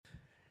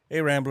Hey,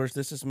 Ramblers,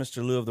 this is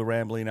Mr. Lou of the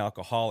Rambling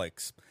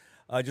Alcoholics.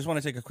 I just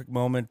want to take a quick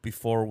moment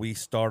before we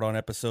start on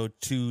episode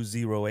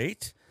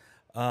 208.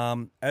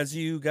 As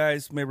you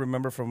guys may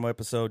remember from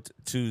episode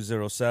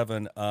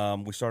 207,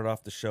 we started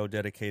off the show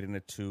dedicating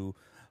it to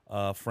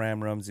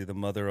Fran Rumsey, the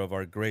mother of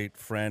our great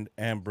friend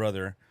and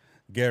brother,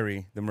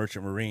 Gary, the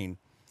Merchant Marine.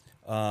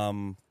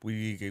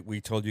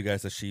 We told you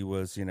guys that she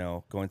was,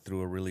 going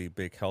through a really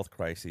big health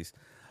crisis.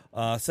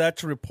 Sad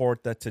to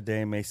report that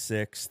today, May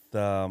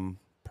 6th,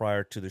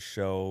 prior to the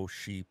show,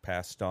 she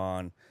passed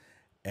on,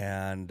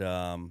 and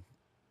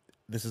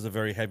this is a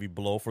very heavy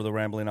blow for the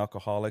Rambling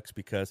Alcoholics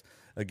because,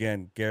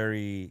 again,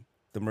 Gary,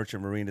 the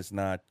Merchant Marine, is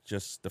not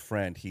just a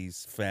friend,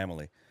 he's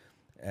family.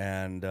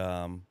 And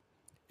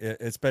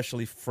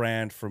especially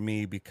Fran for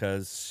me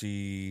because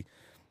she,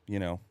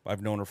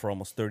 I've known her for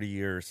almost 30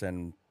 years,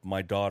 and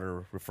my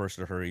daughter refers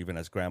to her even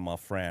as Grandma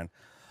Fran.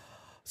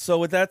 So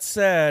with that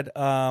said,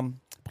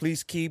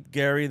 please keep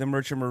Gary, the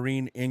Merchant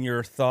Marine, in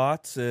your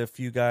thoughts. If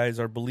you guys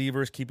are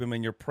believers, keep him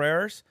in your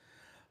prayers.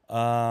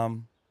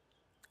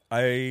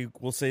 I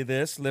will say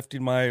this,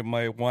 lifting my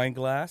wine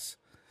glass,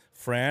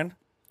 Fran,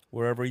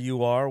 wherever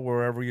you are,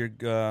 wherever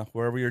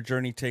your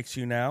journey takes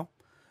you now,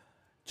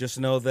 just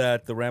know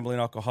that the Rambling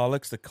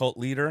Alcoholics, the cult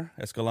leader,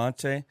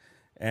 Escalante,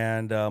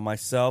 and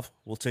myself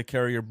will take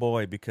care of your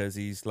boy because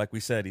he's, like we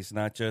said, he's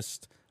not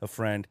just a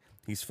friend,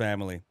 he's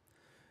family.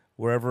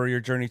 Wherever your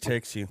journey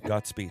takes you,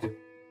 Godspeed.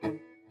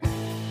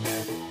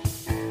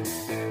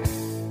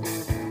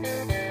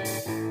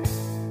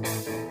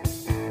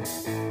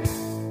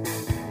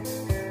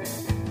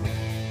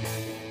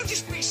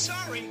 Just be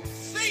sorry.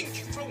 Think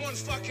for 1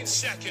 fucking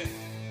second.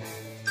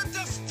 What the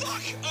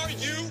fuck are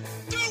you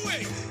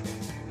doing?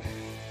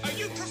 Are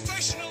you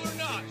professional or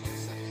not?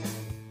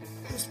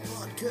 This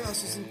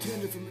podcast is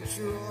intended for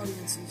mature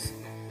audiences.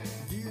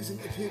 Views and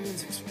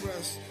opinions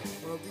expressed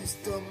are of these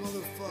dumb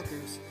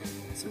motherfuckers.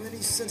 So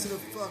any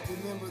sensitive fuck,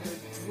 remember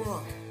they're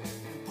drunk,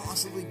 and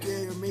possibly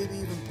gay or maybe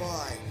even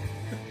bi,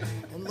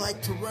 and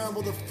like to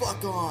ramble the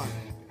fuck on.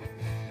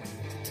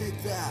 So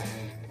take that.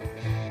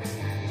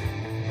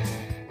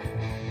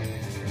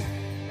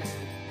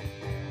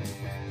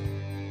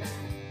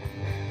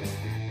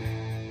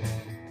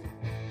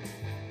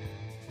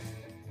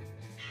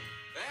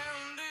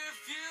 And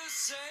if you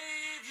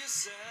save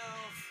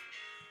yourself,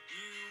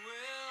 you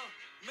will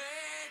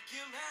make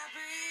him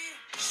happy.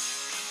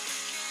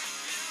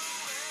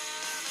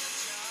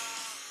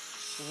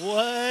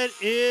 What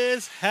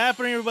is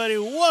happening, everybody?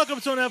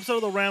 Welcome to an episode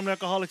of the Rambling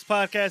Alcoholics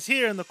Podcast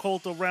here in the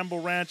Cult of Ramble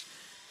Ranch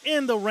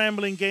in the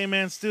Rambling Gay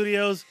Man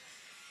Studios.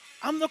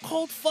 I'm the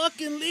cult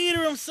fucking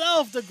leader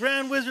himself, the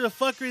Grand Wizard of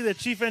Fuckery, the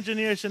Chief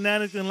Engineer of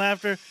Shenanigans and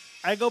Laughter.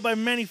 I go by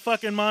many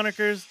fucking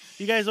monikers.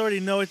 You guys already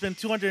know it's been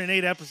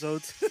 208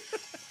 episodes.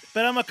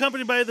 But I'm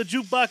accompanied by the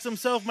jukebox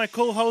himself, my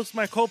co-host,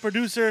 my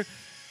co-producer,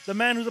 the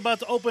man who's about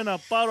to open a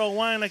bottle of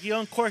wine like he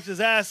uncorks his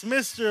ass,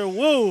 Mr.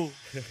 Woo.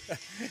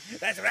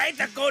 That's right,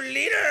 the cult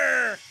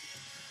leader!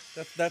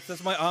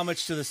 That's my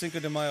homage to the Cinco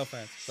de Mayo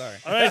fans. Sorry.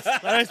 All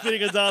right, Speedy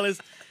Gonzalez.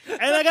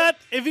 And I got,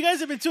 if you guys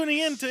have been tuning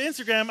in to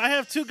Instagram, I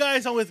have two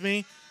guys on with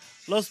me.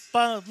 Los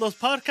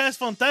Podcast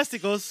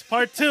Fantásticos,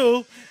 part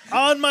 2,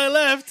 on my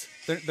left.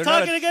 They're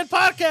Talking Again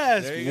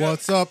podcast. There you go.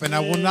 What's up? And I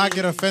will not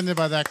get offended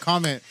by that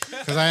comment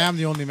because I am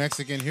the only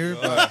Mexican here.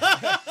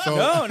 But, so,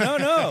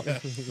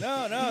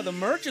 No. The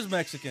merch is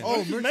Mexican.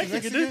 Oh, Mexican,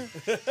 Mexican,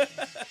 dude.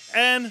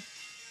 And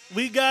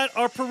we got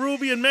our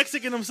Peruvian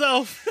Mexican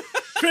himself,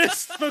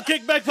 Chris from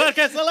Kickback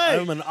Podcast LA.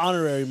 I'm an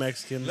honorary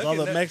Mexican. Look All at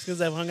the that.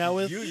 Mexicans I've hung out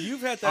with.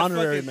 You've had that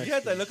Honorary you had that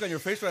Mexican. look on your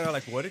face right now.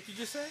 Like, what did you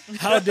just say?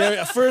 How dare you?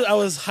 At first, I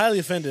was highly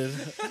offended.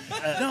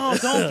 No,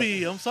 don't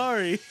be. I'm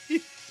sorry.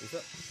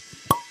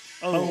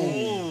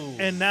 Oh.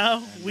 And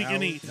now we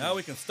can eat. Now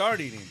we can start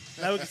eating.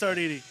 Now we can start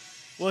eating.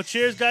 Well,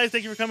 cheers, guys.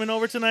 Thank you for coming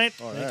over tonight.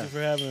 Oh, Thank yeah. you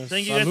for having us.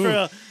 Thank you guys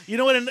for, you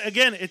know what, and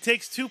again, it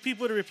takes two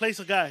people to replace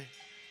a guy.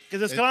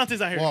 Because Escalante's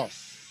not here. Well,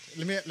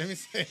 let me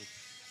say,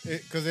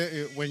 because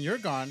when you're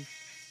gone,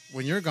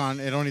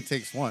 it only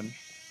takes one.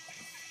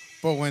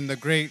 But when the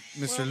great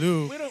Mr.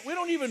 Lou, We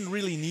don't even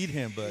really need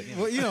him, but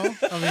well,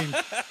 I mean,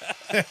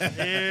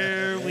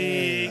 Here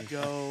we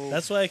go.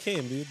 That's why I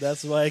came, dude.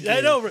 That's why I came.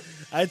 I know.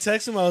 I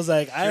texted him. I was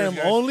like, I am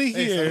guys. only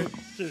Hey, here.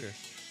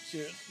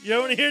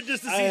 You're only here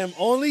just to see I am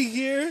only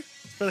here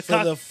for the for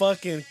cock. the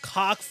fucking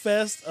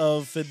cockfest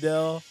of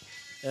Fidel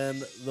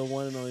and the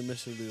one and only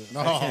Mr. Lou.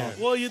 No. I can't.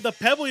 Well, the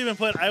pebble even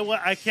put,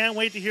 I can't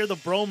wait to hear the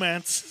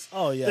bromance.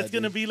 Oh, yeah. That's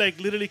going to dude. be like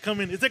literally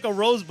coming. It's like a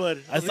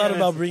rosebud. I thought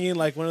about bringing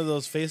like one of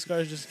those face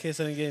guards just in case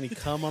I didn't get any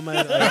cum on my.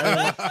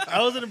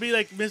 I was going to be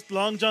like Miss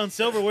Long John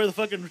Silver, wear the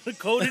fucking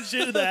coat and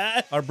shit in the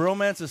hat. our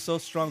bromance is so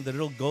strong that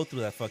it'll go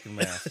through that fucking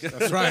mask.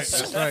 that's right.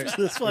 That's right.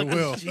 This fucking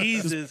will.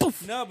 Jesus.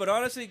 No, but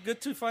honestly,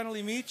 good to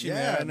finally meet you,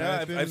 Yeah, man.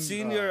 man, it's I've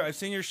been,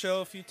 seen your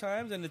show a few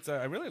times, and it's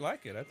I really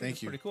like it. I think Thank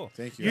it's you. pretty cool.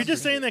 Thank you. You're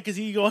just saying that because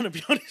you want to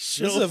be on his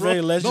show. This is a bro.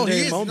 very No, legendary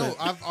he is. moment.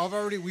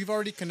 No, we've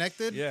already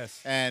connected. Yes.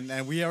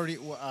 And we already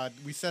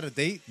we set a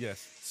date.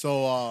 Yes.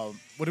 So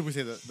what did we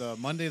say? The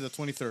Monday the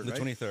 23rd, The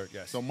right? 23rd,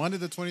 yes. So Monday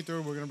the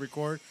 23rd, we're gonna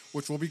record,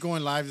 which will be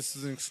going live. This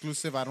is an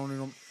exclusive. I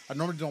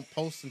normally don't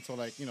post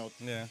until a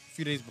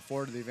few days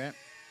before the event.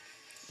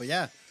 But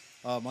yeah,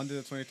 Monday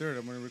the 23rd,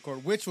 I'm gonna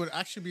record, which would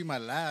actually be my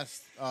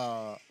last.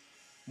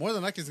 More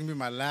than likely, it's gonna be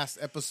my last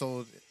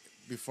episode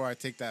before I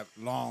take that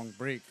long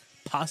break.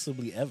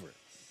 Possibly ever.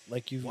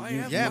 Like you. Why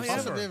you- ever? Yeah, Why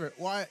possibly ever.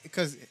 Why?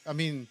 Because I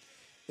mean,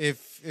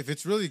 if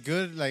it's really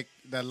good, like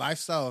that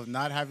lifestyle of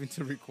not having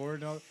to record.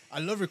 And all, I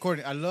love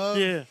recording. I love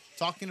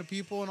talking to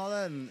people and all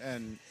that.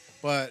 And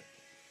but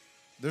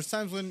there's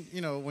times when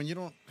when you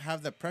don't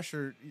have that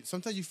pressure.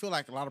 Sometimes you feel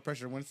like a lot of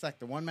pressure when it's like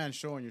the one man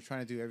show and you're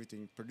trying to do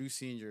everything,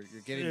 producing. You're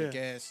getting the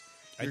guests.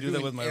 I you're do that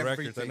doing with my records. I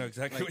everything. know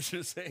exactly Like, what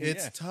you're saying.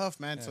 It's yeah. tough,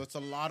 man. So it's a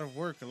lot of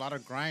work, a lot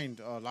of grind,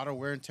 a lot of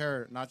wear and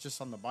tear, not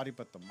just on the body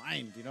but the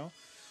mind.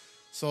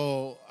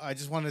 So I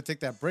just wanted to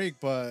take that break,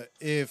 but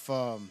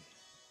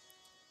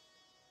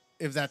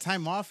if that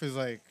time off is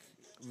like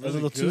really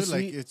little too good,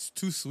 like sweet? it's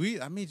too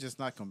sweet, I may just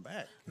not come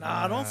back.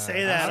 Nah, don't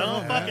say that.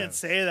 Don't fucking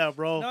say that,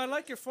 bro. No, I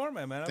like your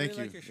format, man. I Thank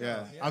really you. like your show.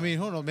 Yeah. I mean,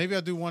 who knows? Maybe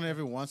I'll do one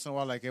every once in a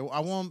while. Like I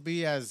won't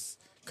be as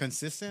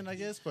consistent, I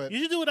guess, but You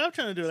should do what I'm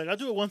trying to do. Like, I'll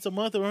do it once a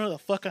month or whenever the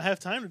fuck I have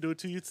time to do it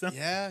to you. It's not,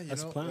 yeah,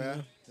 That's the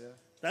plan, yeah.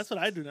 That's what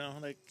I do now.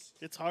 Like,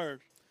 it's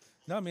hard.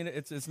 No, I mean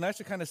it's nice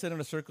to kind of sit in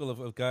a circle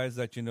of guys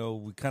that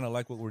we kind of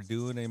like what we're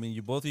doing. I mean,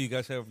 both of you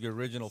guys have your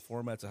original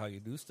formats of how you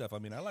do stuff. I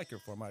mean, I like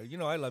your format.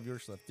 I love your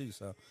stuff too.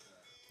 So,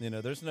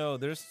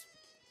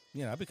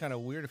 I'd be kind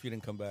of weird if you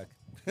didn't come back.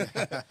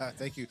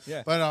 Thank you.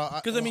 Yeah,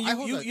 but because I mean,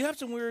 hope you that- you have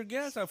some weird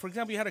guests. For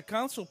example, you had a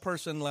council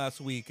person last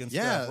week and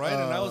yeah, stuff, right?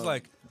 And I was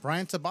like,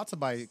 Brian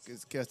Tabatabai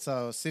is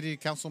a city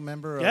council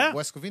member Yeah. of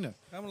West Covina.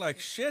 I'm like,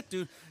 shit,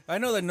 dude. I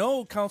know that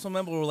no council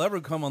member will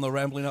ever come on the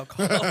Rambling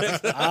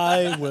Alcoholics.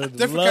 I would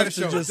Different love kind of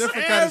to show. just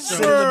Different kind of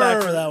sit show. in the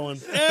back for that one.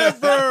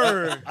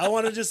 Ever. I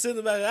want to just sit in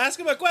the back. Ask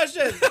him a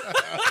question.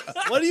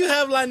 What do you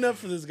have lined up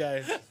for this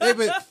guy? Hey,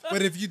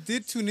 but if you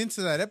did tune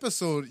into that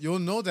episode, you'll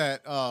know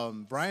that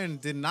Brian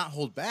did not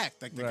hold back.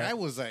 Like the Right. guy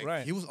was like,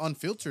 Right. he was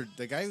unfiltered.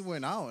 The guy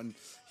went out and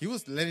he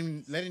was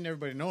letting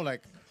everybody know,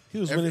 like He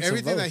was winning some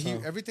everything votes, that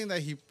huh? everything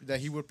that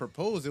he would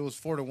propose. It was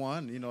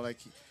 4-1. Like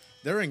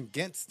they're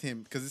against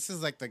him because this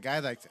is like the guy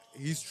that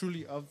he's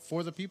truly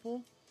for the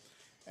people,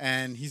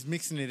 and he's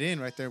mixing it in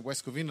right there,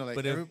 West Covina.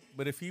 Like,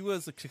 But if he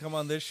was to come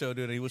on this show,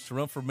 dude, and he was to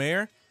run for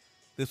mayor,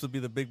 this would be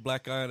the big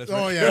black guy on his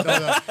oh record.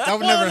 yeah, that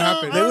would never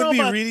happen. They don't would know be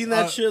about- reading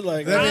that shit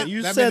like, that may-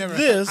 you that may said never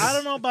this. I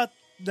don't know about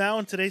now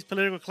in today's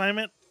political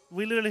climate.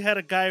 We literally had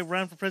a guy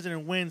run for president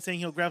and win saying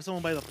he'll grab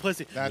someone by the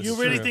pussy. That's You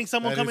really true. think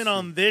someone That coming is true.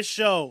 on this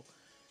show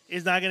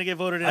is not going to get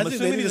voted in? I think they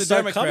assuming need he's to a start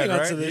Democrat, coming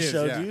onto right? this He is,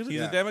 show, yeah. dude. He's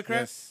Yeah. a Democrat.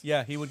 Yes.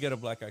 Yeah, he would get a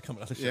black guy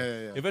coming on the show.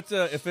 Yeah.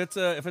 If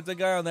it's a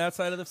guy on that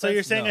side of the fence. So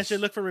you're saying no. I should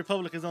look for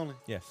Republicans only?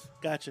 Yes.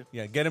 Gotcha.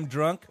 Yeah, get him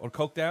drunk or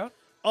coked out,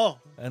 Oh,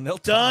 and they'll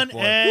done talk,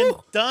 boy. and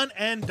done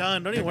and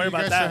done. Don't even worry You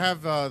about guys that.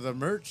 should have the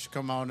merch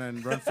come on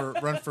and run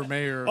for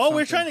mayor. Or Oh, we're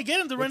something. trying to get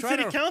him to run trying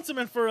city to-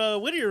 councilman for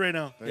Whittier right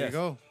now. There Yes. you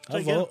go. I'll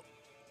Again. vote.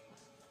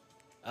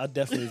 I'll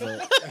definitely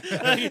vote.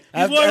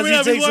 He's warming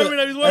up. He's warming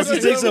up. He's As he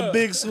warming takes up. a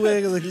big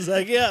swig, he's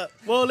like, yeah.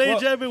 Well, ladies and Well,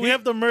 gentlemen, we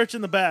have the merch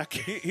in the back.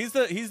 He's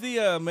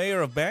the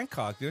mayor of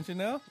Bangkok, don't you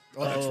know?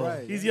 Oh, that's Oh.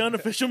 right. He's the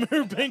unofficial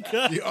mayor of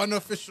Bangkok. the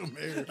unofficial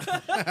mayor.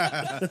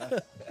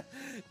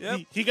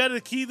 Yep. He got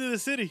the key to the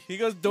city. He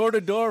goes door to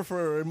door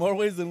for in more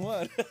ways than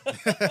one.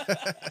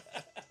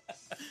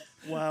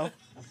 Wow.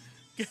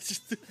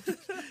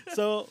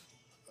 So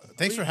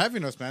Thanks for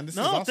having us, man. This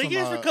No, is awesome. thank you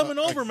guys for coming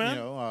over,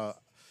 man.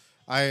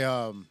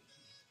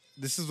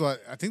 This is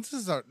what I think.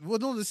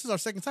 This is our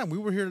second time. We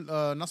were here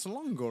not so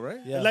long ago, right?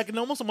 Yeah. like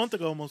almost a month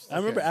ago, almost. I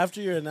remember Okay.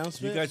 after your You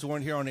announcement. guys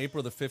weren't here on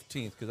April the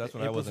 15th because that's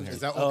when I April wasn't 15th. here.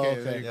 Is that Oh, okay?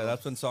 okay. There you Yeah, go.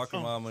 that's when Soccer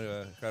Mom had a You're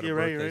right,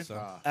 birthday. you're right.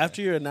 So.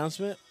 After your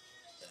announcement,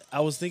 I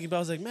was thinking about. I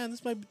was like, man,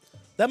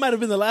 that might have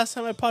been the last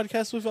time I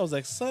podcast with you. I was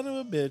like, son of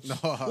a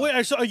bitch.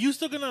 Wait, so are you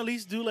still gonna at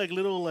least do like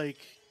little like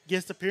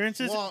guest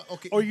appearances, Well,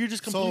 okay, or you're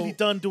just completely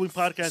done doing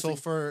podcasting?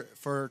 So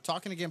for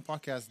Talking Again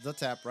podcast, The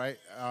Tap, right?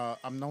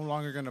 I'm no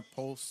longer gonna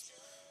post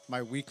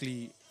my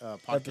weekly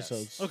podcast.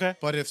 Episodes. Okay.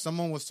 But if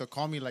someone was to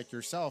call me like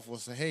yourself,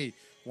 was say, hey,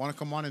 want to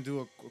come on and do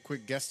a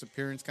quick guest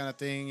appearance kind of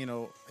thing, yeah,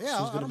 She's I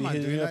gonna don't be mind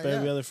hitting doing you up that.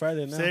 every Yeah. other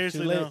Friday now. Seriously,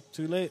 too late. no.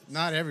 Too late.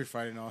 Not every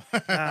Friday, no. Nah,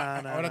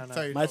 I would have to nah.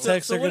 tell you. My no.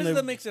 text So are what gonna. is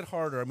that makes it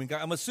harder? I mean,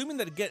 I'm assuming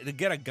that to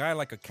get a guy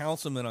like a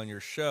councilman on your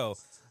show,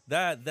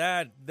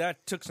 that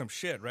took some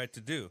shit, right,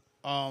 to do.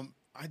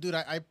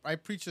 I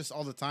preach this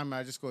all the time.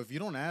 I just go, if you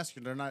don't ask,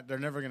 they're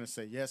never gonna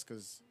say yes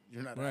because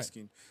you're not Right.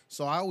 asking.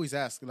 So I always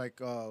ask. Like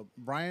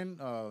Brian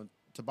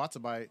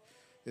Tabatabai,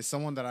 is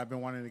someone that I've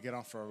been wanting to get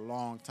on for a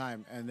long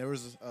time. And there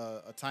was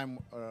a time,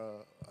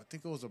 I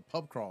think it was a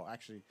pub crawl,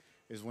 actually,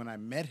 is when I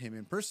met him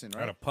in person,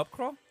 right? At a pub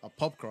crawl? A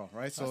pub crawl,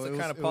 right? That's the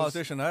kind of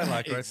politician I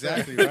like, right?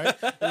 Exactly, right?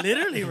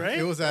 Literally, right?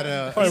 It was at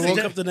a... Probably woke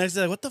up the next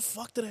day like, what the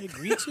fuck did I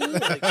agree to?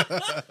 Like,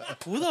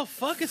 Who the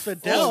fuck is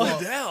Fidel?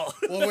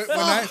 Well,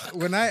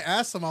 when I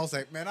asked him, I was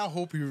like, man, I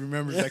hope he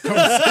remembers that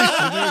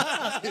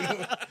conversation. You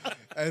know?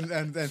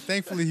 And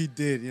thankfully he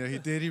did. You know, he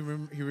did. He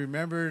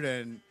remembered,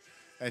 and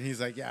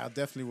he's like, yeah, I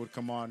definitely would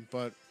come on.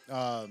 But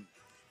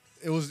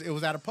it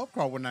was at a pub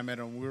crawl when I met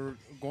him. We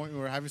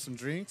were having some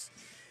drinks,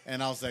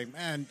 and I was like,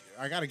 man,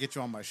 I got to get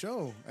you on my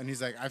show. And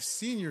he's like, I've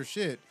seen your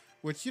shit.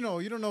 Which, you know,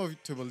 you don't know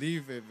to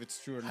believe if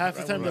it's true or not. Half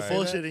the time they're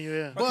bullshitting you,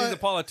 yeah. But he's a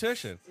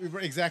politician.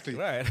 Exactly.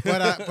 Right.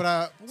 But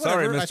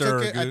Sorry,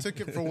 whatever. Mr. I took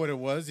it for what it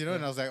was, you know,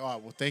 and I was like, oh,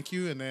 well, thank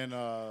you. And then,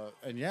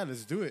 and yeah,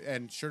 let's do it.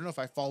 And sure enough,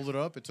 I followed it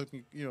up. It took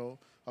me, you know,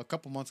 a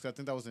couple months. I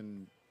think that was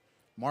in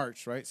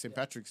March, right? St.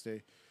 Patrick's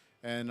Day.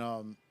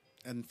 And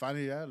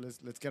finally, yeah,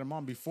 let's get him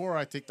on. Before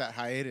I take that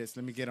hiatus,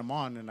 let me get him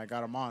on. And I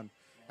got him on.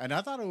 And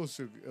I thought it was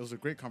a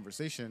great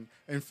conversation.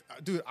 And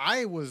dude,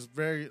 I was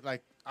very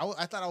like,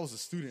 I thought I was a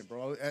student,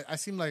 bro. I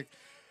seemed like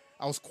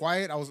I was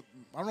quiet. I don't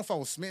know if I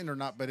was smitten or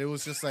not, but it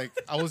was just like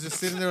I was just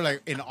sitting there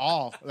like in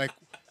awe. Like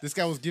this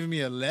guy was giving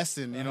me a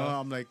lesson, you know.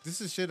 I'm like,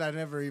 this is shit I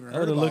never even heard I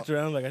would have about. looked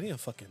around like I need a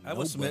fucking. I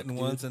was notebook, smitten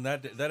dude. once, and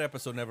that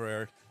episode never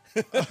aired.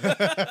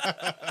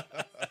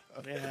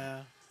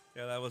 Yeah.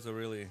 Yeah, that was a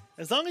really...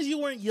 As long as you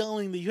weren't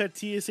yelling that you had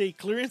TSA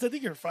clearance, I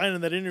think you're fine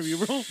in that interview,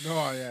 bro.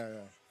 No, yeah.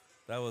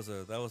 That was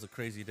a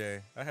crazy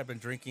day. I had been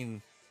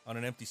drinking on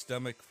an empty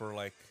stomach for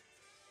like...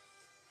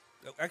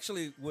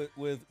 Actually,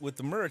 with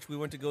the merch, we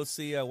went to go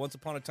see Once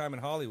Upon a Time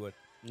in Hollywood.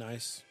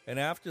 Nice. And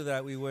after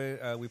that,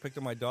 we picked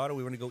up my daughter.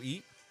 We went to go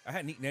eat. I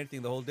hadn't eaten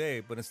anything the whole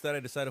day, but instead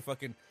I decided to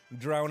fucking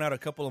drown out a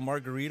couple of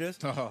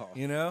margaritas. Oh.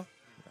 You know?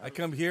 I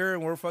come here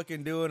and we're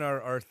fucking doing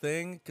our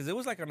thing. Because it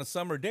was like on a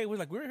summer day. We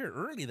were here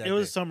early that day. It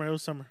was summer.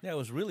 Yeah, it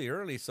was really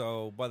early.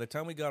 So by the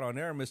time we got on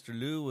air, Mr.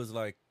 Lou was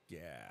like,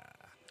 yeah.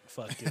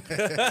 Fucking.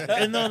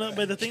 And no,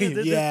 but the thing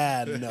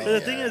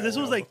is, this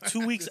was like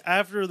 2 weeks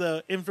after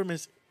the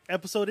infamous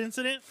episode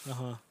incident.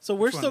 So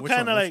we're still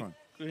kind of like,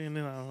 you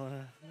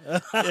know.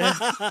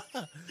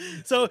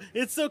 So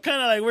it's still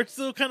kind of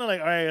like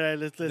all right,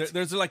 let's.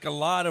 There's like a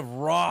lot of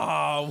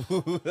raw.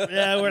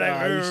 Yeah, we're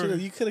like,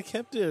 you could have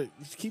kept it.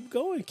 Just keep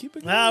going, keep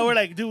it going. Nah, we're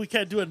like, dude, we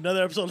can't do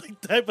another episode like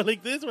that, but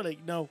like this, we're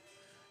like, no.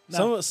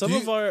 Some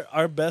of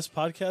our best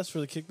podcasts for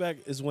the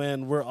kickback is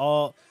when we're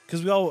all,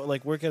 because we all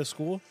like work at a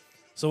school,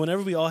 so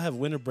whenever we all have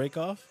winter break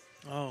off,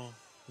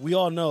 we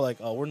all know like,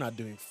 oh, we're not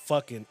doing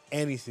fucking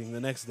anything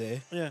the next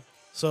day. Yeah.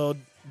 So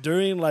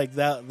during like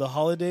that, the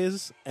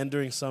holidays and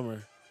during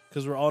summer,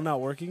 because we're all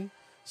not working,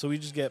 so we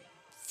just get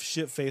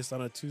shit faced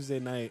on a Tuesday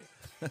night,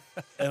 and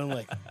I'm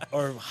like,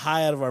 or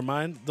high out of our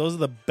mind. Those are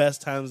the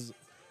best times.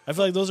 I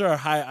feel like those are our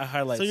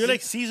highlights. So you're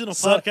like seasonal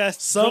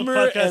podcasts.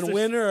 Summer and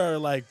winter are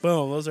like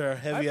boom. Those are our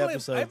heavy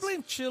episodes. I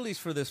blame Chili's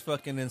for this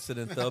fucking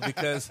incident though,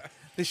 because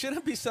they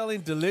shouldn't be selling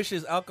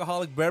delicious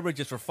alcoholic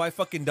beverages for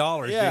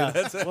 $5. Yeah.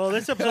 Dude. Well,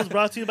 this episode's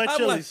brought to you by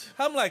Chili's.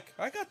 I'm like,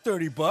 I got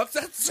 $30.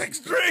 That's 6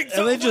 drinks.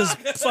 And they just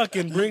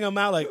fucking bring them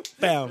out like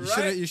bam.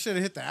 Right? You should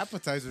have hit the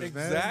appetizers,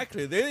 man.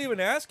 Exactly. They didn't even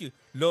ask you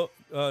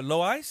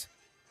low ice.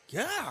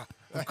 Yeah,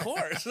 of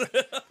course.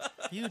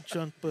 You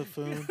drunk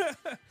buffoon.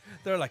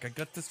 They're like, I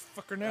got this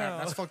fucker now.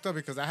 That's fucked up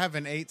because I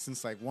haven't ate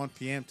since like 1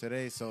 p.m.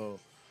 today, so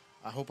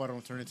I hope I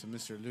don't turn into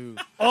Mr. Lou.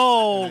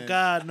 Oh,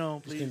 God, no,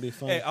 It's please. gonna be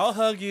fun. Hey, I'll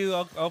hug you.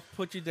 I'll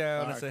put you down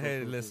All and right, say, cool,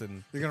 hey, cool,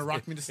 listen. You're gonna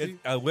rock me to sleep?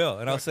 I will,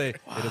 and I'll say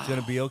it's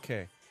gonna be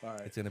okay. All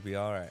right. It's gonna be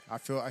all right.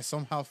 I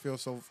somehow feel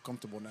so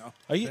comfortable now.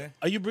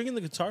 Are you bringing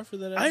the guitar for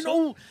that episode? I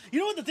know. You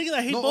know what the thing is?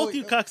 I hate both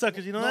you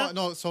cocksuckers. You know that?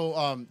 No. So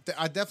I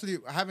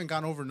haven't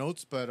gone over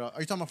notes, but are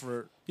you talking about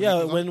for?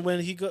 Yeah, when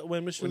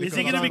Mr. Is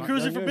he gonna be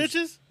cruising for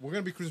bitches? We're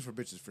gonna be cruising for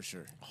bitches for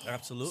sure.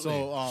 Absolutely.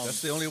 So,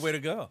 that's the only way to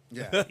go.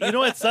 Yeah. You know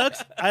what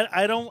sucks?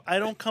 I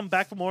don't come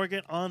back from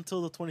Oregon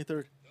until the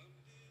 23rd,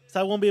 so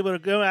I won't be able to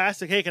go. I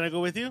asked, like, hey, can I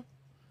go with you?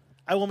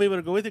 I won't be able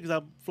to go with you because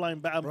I'm flying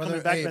back. I'm coming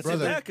back. That same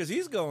Yeah, day. because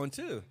he's going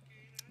too.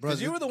 Because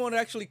you were the one who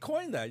actually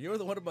coined that. You were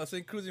the one about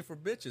saying cruising for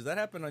bitches. That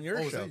happened on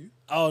your show.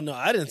 Oh no,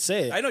 I didn't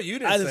say it. I know you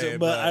didn't say it,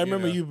 but I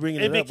remember you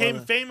bringing it It up.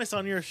 became famous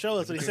on your show.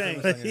 That's what he's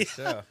saying.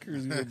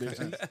 Cruising for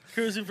bitches.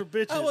 Cruising for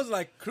bitches. I was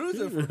like,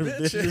 cruising for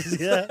bitches.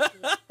 Yeah.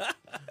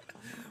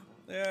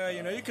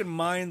 Yeah, you can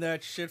mine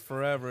that shit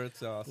forever.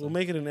 It's awesome. We'll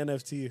make it an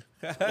NFT.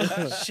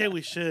 Shit,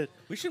 we should.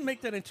 We should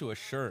make that into a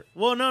shirt.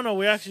 Well, no,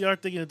 we actually are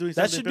thinking of doing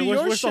That something. should but be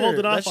we're your still shirt.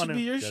 holding That off on should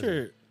be it. your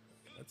shirt.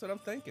 That's what I'm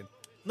thinking.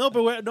 No,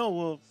 but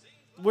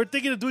we're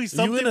thinking of doing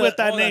something in a- with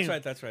that oh, name.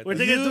 that's right. We're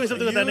thinking of doing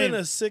something with that You in name.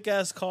 a sick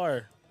ass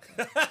car.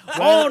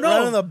 Oh no!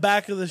 Right on the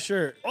back of the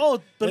shirt. Oh,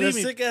 In believe a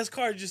me, sick ass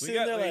car, just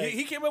sitting there like.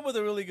 he came up with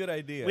a really good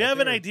idea. we I have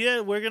an think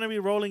idea. We're gonna be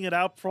rolling it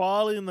out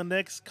probably in the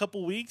next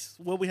couple weeks.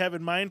 What we have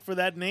in mind for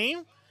that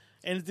name,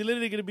 and it's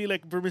literally gonna be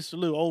like for Mr.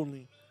 Lou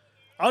only.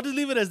 I'll just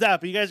leave it as that,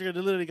 but you guys are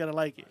literally going to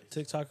like it.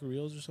 TikTok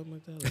Reels or something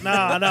like that?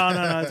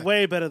 No. It's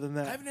way better than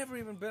that. I've never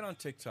even been on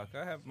TikTok.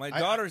 I have my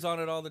daughter's on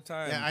it all the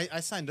time. Yeah, I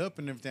signed up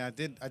and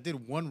everything. I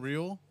did one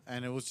reel,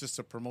 and it was just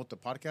to promote the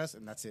podcast,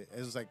 and that's it. It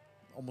was like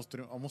almost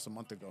a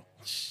month ago.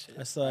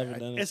 I still haven't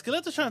done it.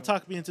 Escaleto's trying to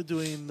talk me into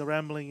doing the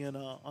rambling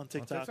on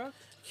TikTok. On TikTok?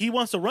 He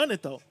wants to run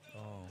it, though.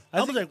 I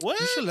was like, what?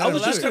 I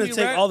was just going to you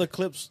take ran- all the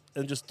clips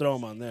and just throw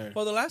them on there.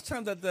 Well, the last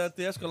time that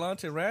the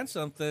Escalante ran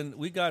something,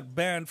 we got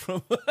banned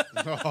from.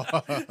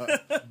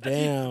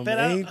 Damn, But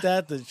ain't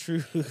that the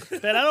truth?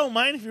 But I don't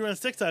mind if you run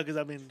TikTok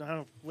because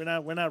we're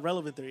not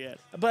relevant there yet.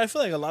 But I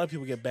feel like a lot of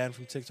people get banned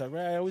from TikTok,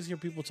 right? I always hear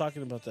people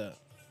talking about that.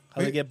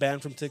 How they get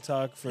banned from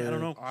TikTok for... I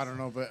don't know. I don't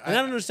know, but And I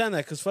don't understand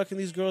that because fucking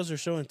these girls are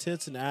showing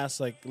tits and ass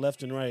like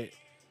left and right.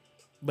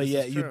 But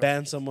yet you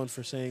ban someone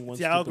for saying one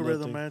It's the stupid algorithm,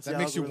 little thing. man. It's that the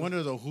makes you algorithm.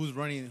 wonder though who's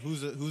running,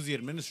 who's the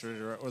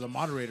administrator or the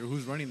moderator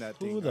who's running that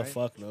thing. Who the right?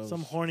 fuck knows?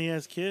 Some horny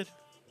ass kid.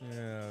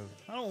 Yeah.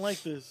 I don't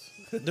like this.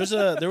 There was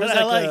like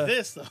I like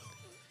this though.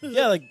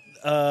 Yeah, like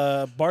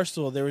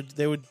Barstool,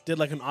 they did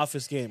like an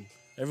office game.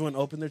 Everyone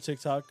opened their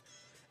TikTok,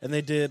 and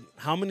they did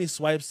how many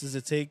swipes does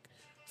it take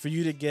for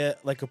you to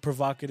get like a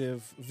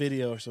provocative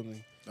video or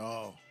something.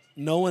 Oh,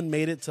 No one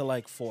made it to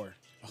like 4.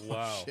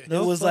 Wow. shit. It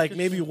was like fucking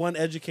maybe shit. one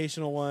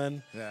educational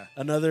one, Yeah.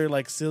 another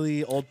like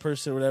silly old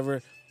person or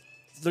whatever.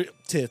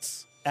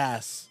 Tits,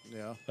 ass,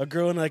 Yeah. a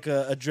girl in like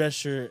a dress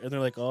shirt, and they're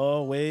like,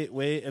 oh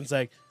wait, and it's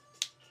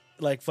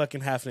like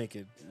fucking half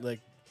naked. Like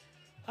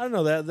I don't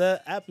know,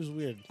 that app is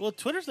weird. Well,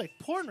 Twitter's like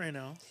porn right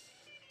now.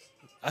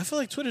 I feel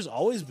like Twitter's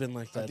always been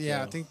like that. Yeah,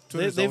 though. I think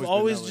Twitter's they've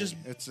always always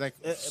been that just way.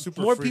 It's like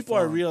super. more free people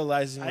are form.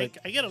 realizing like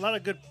I get a lot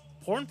of good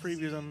porn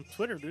previews on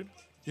Twitter, dude.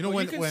 You know Well,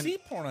 when you can when see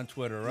porn on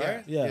Twitter,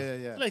 right?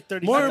 Yeah. Like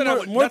 30 More Not and that I more-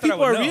 would- more not that I people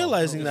would are know.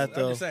 realizing that, I'm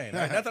though. just saying.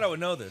 Not that I would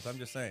know this. I'm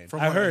just saying. from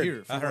I what heard. I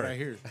hear, from I what heard. I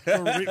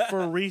hear.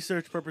 for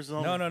research purposes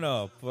only.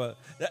 No. But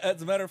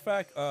as a matter of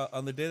fact,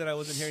 on the day that I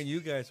wasn't here and you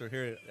guys were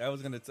here, I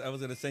was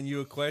gonna send you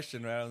a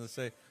question. Right? I was gonna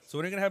say, so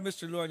when are you gonna have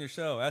Mr. Lou on your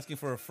show? Asking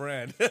for a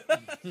friend.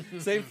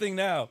 Same thing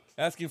now.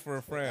 Asking for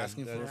a friend.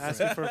 Asking for a friend.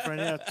 Asking for a friend.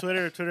 Yeah,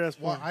 Twitter has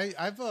porn.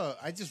 Well,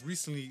 I just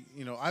recently,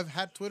 I've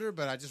had Twitter,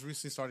 but I just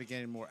recently started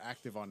getting more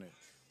active on it.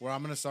 Where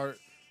I'm gonna start,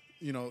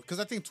 because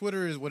I think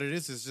Twitter is what it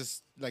is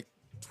just like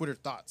Twitter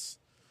thoughts.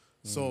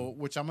 So,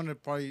 which I'm gonna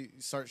probably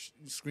start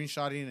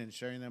screenshotting and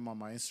sharing them on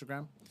my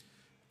Instagram,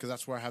 because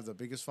that's where I have the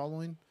biggest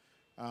following.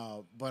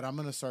 But I'm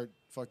gonna start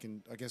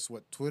fucking, I guess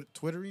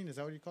twittering, is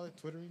that what you call it?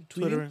 Twittering.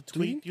 Twitter,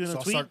 tweet. You So know,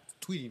 I'll tweet. start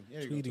tweeting.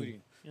 There you go, tweeting.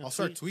 Yeah, I'll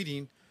start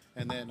tweeting,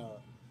 and then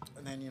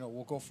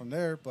we'll go from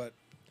there. But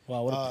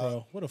wow, what a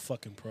pro, what a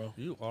fucking pro.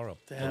 You are a.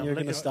 Damn, And you're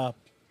look gonna at- stop.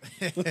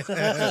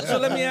 So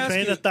let me ask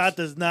Train you. of thought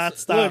does not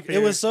stop. Look, it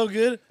here. was so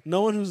good.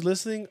 No one who's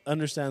listening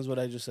understands what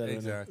I just said. Right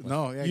Exactly.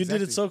 no, yeah, now. You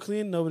did exactly. it so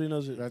clean, nobody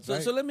knows it. That's So,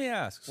 right. so let me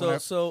ask. When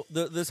So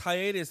I- this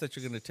hiatus that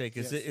you're going to take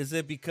Yes. is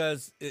it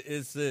because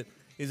is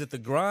it the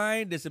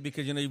grind? Is it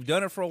because you've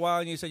done it for a while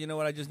and you said, you know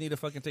what, I just need to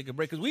fucking take a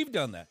break? Because we've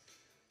done that.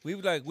 We've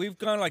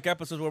gone like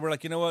episodes where we're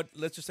like, you know what,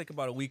 let's just take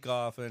about a week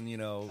off and Yeah,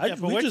 but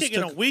we we're just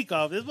taking took- a week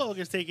off. This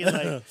motherfucker's taking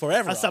like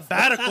Forever a off.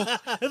 sabbatical. This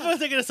motherfucker's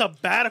taking a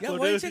sabbatical, yeah.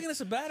 Why are you dude. taking a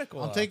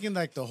sabbatical? I'm taking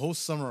like the whole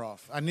summer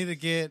off. I need to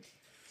get.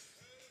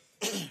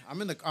 I'm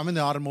in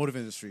the automotive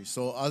industry,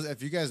 so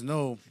if you guys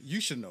know,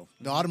 you should know.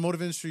 The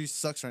automotive industry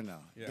sucks right now.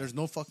 Yeah. There's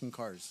no fucking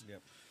cars.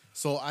 Yep.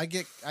 So I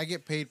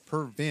get paid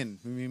per VIN,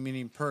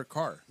 meaning per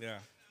car. Yeah.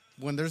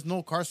 When there's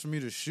no cars for me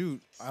to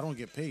shoot, I don't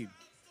get paid.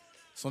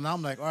 So now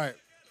I'm like, all right,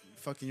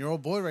 fucking your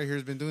old boy right here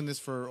has been doing this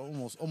for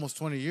almost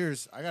 20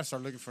 years. I gotta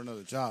start looking for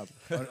another job,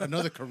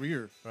 another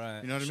career.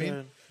 Right. You know what I Sure.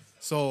 mean?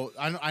 So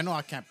I know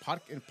I can't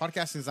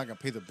podcasting is not gonna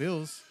pay the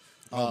bills.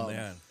 Oh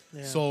man.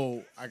 Yeah.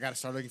 So I got to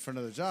start looking for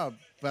another job.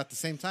 But at the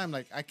same time,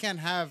 like I can't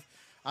have.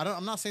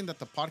 I'm not saying that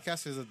the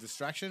podcast is a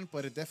distraction,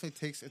 but it definitely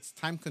takes. It's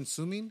time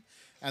consuming,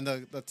 and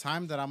the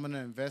time that I'm gonna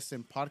invest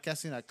in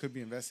podcasting, I could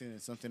be investing in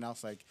something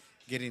else, like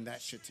getting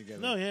that shit together.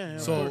 No, yeah,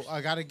 of So course.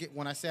 I gotta get.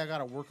 When I say I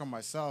gotta work on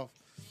myself,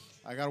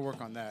 I gotta work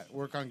on that.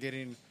 Work on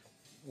getting.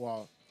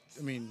 Well,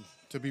 I mean,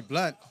 to be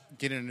blunt,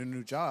 getting a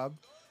new job.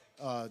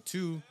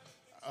 Two.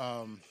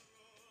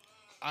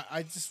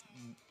 I just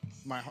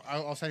I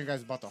was telling you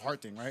guys about the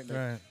heart thing, right?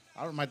 Like,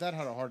 Right. my dad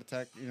had a heart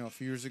attack, a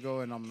few years ago,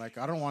 and I'm like,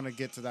 I don't want to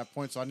get to that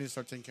point, so I need to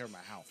start taking care of my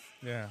health.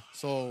 Yeah.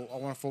 So I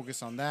want to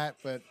focus on that,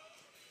 but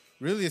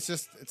really, it's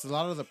a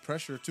lot of the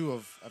pressure too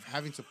of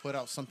having to put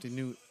out something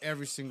new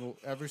every single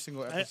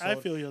episode. I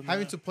feel you on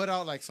having that. to put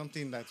out like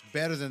something that's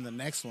better than the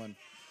next one.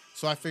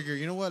 So I figure,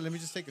 you know what? Let me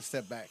just take a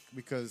step back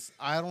because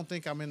I don't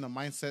think I'm in the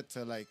mindset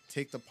to like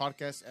take the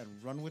podcast and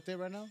run with it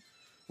right now.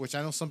 Which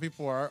I know some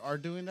people are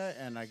doing that,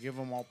 and I give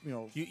them all,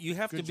 You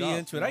have to good be job,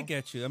 into you it. I know?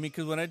 get you. I mean,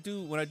 because when I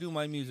do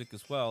my music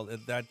as well,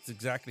 that's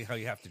exactly how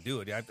you have to do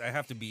it. I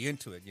have to be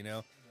into it.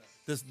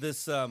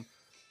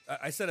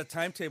 I set a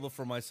timetable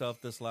for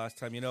myself this last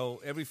time.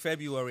 Every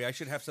February I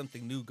should have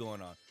something new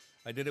going on.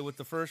 I did it with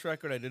the first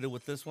record. I did it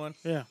with this one.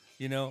 Yeah.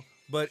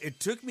 But it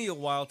took me a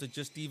while to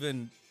just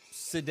even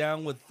sit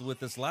down with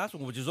this last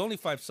one, which is only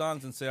 5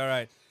 songs, and say, all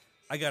right,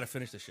 I got to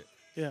finish this shit.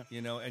 Yeah.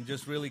 And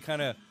just really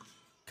kind of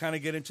kind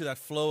of get into that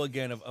flow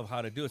again of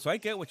how to do it. So I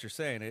get what you're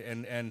saying,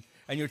 and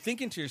you're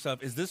thinking to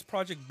yourself, is this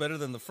project better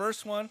than the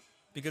first one?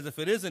 Because if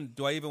it isn't,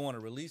 do I even want to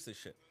release this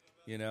shit?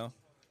 You know?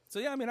 So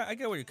yeah, I mean, I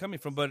get where you're coming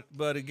from,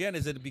 but again,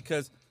 is it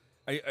because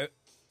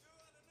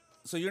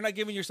so you're not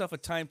giving yourself a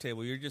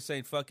timetable? You're just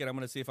saying, fuck it, I'm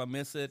going to see if I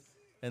miss it,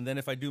 and then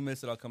if I do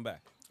miss it, I'll come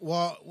back.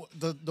 Well,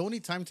 the only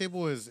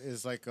timetable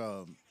is like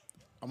I'm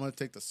going to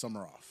take the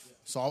summer off,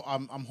 so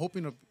I'm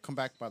hoping to come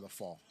back by the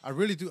fall. I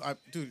really do,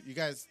 dude. You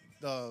guys,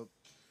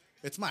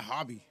 it's my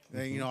hobby.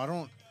 You know, I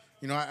don't.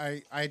 You know,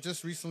 I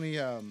just recently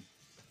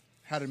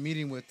had a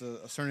meeting with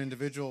a certain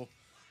individual.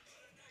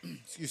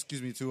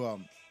 excuse me,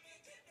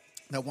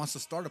 that wants to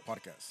start a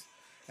podcast.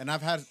 And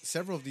I've had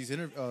several of these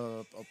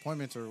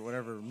appointments or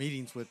whatever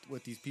meetings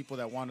with these people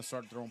that want to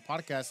start their own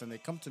podcast, and they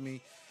come to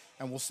me,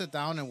 and we'll sit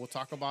down and we'll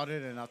talk about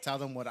it, and I'll tell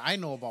them what I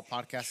know about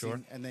podcasting,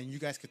 Sure. and then you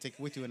guys can take it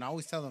with you. And I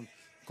always tell them,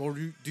 go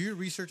do your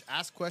research,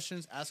 ask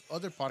questions, ask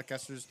other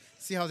podcasters,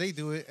 see how they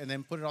do it, and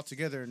then put it all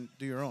together and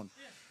do your own.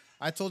 Yeah.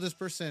 I told this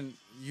person,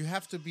 you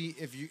have to be,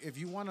 if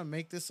you want to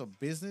make this a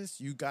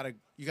business, you gotta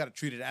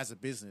treat it as a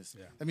business.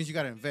 Yeah. That means you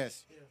gotta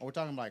invest. Yeah. And we're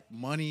talking like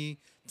money,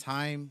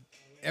 time,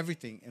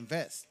 everything.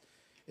 Invest.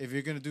 If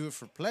you're gonna do it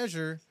for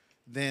pleasure,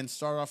 then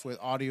start off with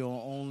audio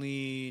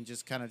only.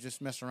 Just kind of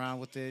just mess around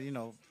with it. You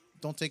know,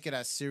 don't take it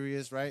as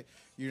serious, right?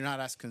 You're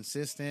not as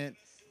consistent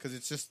because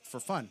it's just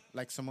for fun.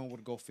 Like someone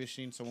would go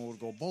fishing, someone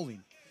would go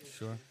bowling.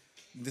 Sure.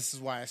 This is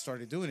why I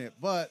started doing it.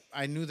 But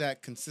I knew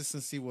that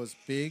consistency was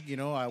big. You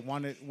know,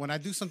 when I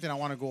do something, I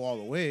want to go all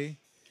the way.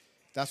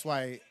 That's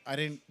why I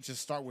didn't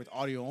just start with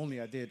audio only.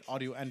 I did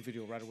audio and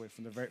video right away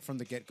from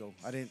the get-go.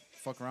 I didn't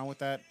fuck around with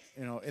that.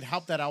 You know, it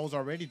helped that I was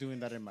already doing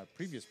that in my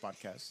previous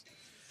podcast.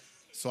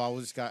 So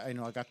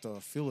I got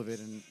the feel of it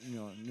and, you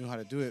know, knew how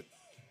to do it.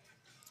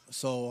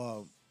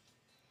 So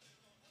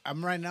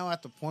I'm right now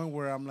at the point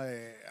where I'm like,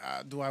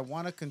 do I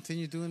want to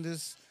continue doing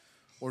this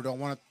or do I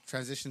want to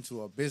transition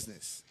to a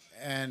business?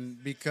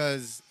 And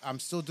because I'm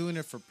still doing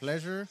it for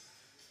pleasure,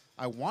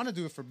 I want to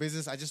do it for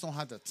business. I just don't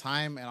have the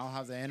time and I don't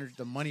have the energy,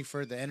 the money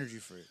for it, the energy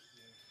for it.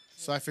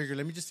 So I figured,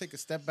 let me just take a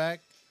step back,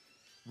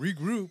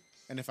 regroup,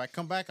 and if I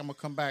come back, I'm going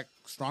to come back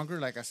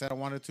stronger. Like I said, I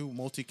wanted to,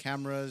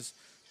 multi-cameras,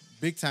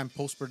 big-time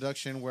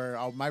post-production where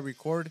I might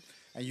record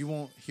and you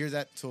won't hear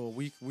that till a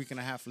week and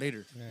a half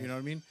later. Yeah. You know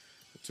what I mean?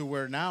 To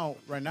where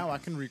right now, I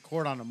can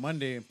record on a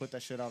Monday and put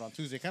that shit out on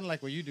Tuesday. Kind of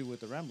like what you do with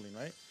the Rambling,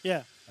 right?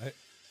 Yeah.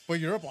 But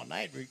you're up all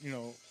night, you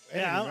know.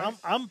 Yeah, right?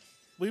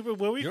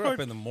 You're up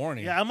in the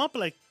morning. Yeah, I'm up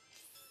like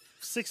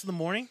 6 in the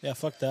morning. Yeah,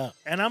 fuck that.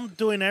 And I'm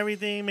doing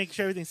everything, making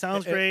sure everything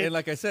sounds great. And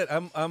like I said,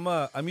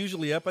 I'm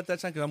usually up at that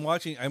time because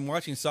I'm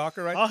watching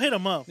soccer. Right? I'll hit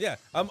them up. Yeah,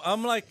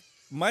 I'm like,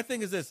 my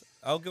thing is this: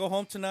 I'll go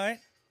home tonight,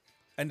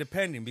 and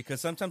depending,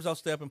 because sometimes I'll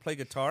stay up and play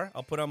guitar.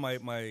 I'll put on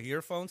my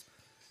earphones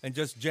and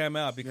just jam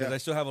out because I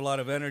still have a lot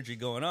of energy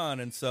going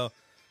on. And so,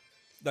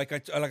 like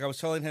I was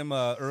telling him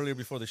earlier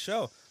before the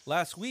show,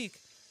 last week,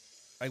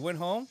 I went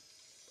home.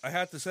 I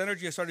had this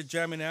energy. I started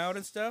jamming out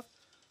and stuff.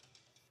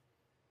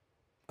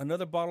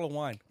 Another bottle of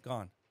wine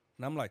gone,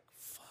 and I'm like,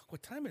 "Fuck!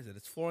 What time is it?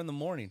 It's 4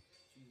 a.m."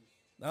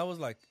 I was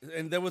like,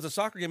 and there was a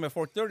soccer game at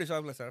 4:30, so I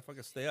was like, "I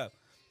fucking stay up."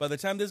 By the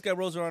time this guy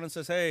rolls around and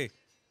says, "Hey,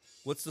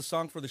 what's the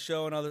song for the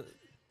show?" and all that,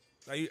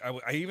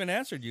 I even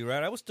answered you,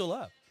 right? I was still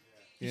up.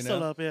 You know?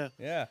 Still up, yeah.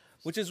 Yeah,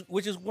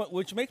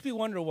 which makes me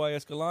wonder why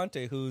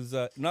Escalante, who's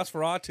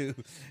Nosferatu,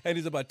 and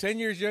he's about 10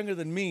 years younger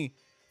than me,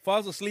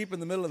 falls asleep in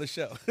the middle of the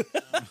show.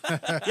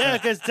 Yeah,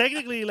 because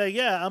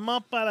technically, I'm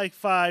up by like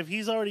 5.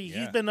 He's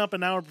been up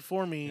an hour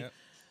before me. Yeah.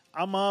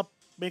 I'm up,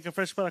 make a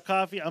fresh pot of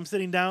coffee. I'm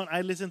sitting down.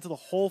 I listen to the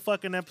whole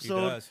fucking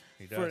episode.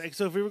 He does.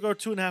 So if we record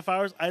 2.5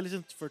 hours, I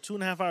listen for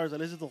 2.5 hours. I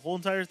listen to the whole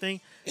entire thing.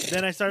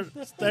 Then I start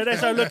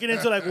looking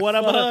into like what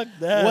I'm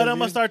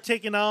gonna start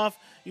taking off.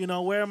 You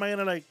know, where am I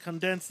gonna like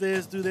condense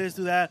this, do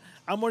that?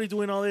 I'm already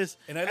doing all this,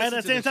 and at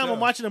the same time, I'm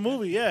watching a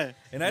movie. Yeah,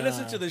 and I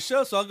listen to the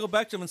show, so I'll go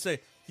back to him and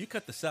say, "You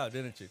cut this out,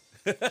 didn't you?"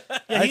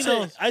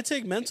 Yeah, I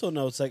take mental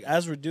notes like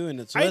as we're doing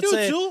it. So I let's do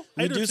say too.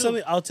 we do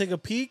something. I'll take a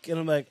peek and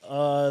I'm like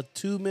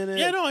 2 minutes.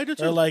 Yeah, no, I do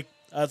too. Or like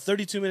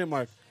 32-minute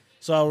mark.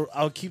 So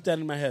I'll keep that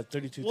in my head.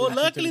 32. Well,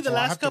 32, luckily 32. the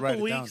last couple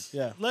weeks,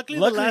 yeah. Luckily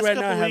the last right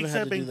now, couple weeks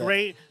have been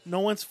great. No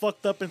one's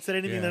fucked up and said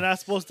anything they're not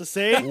supposed to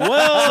say.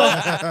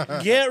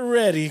 Well, get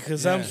ready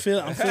because I'm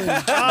feeling. You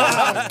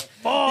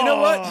know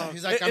what?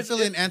 He's like, I'm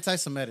feeling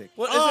anti-Semitic.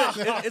 Well,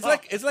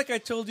 it's like I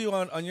told you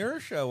on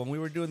your show when we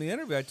were doing the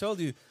interview. I told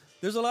you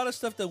there's a lot of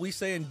stuff that we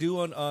say and do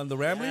on the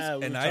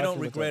Ramblings, and I don't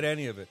regret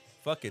any of it.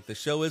 Fuck it. The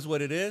show is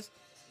what it is,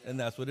 and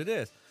that's what it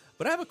is.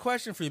 But I have a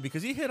question for you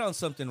because he hit on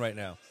something right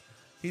now.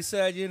 He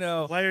said, you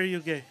know... Why are you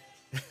gay?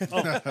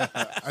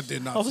 I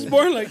did not. I was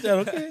born like that,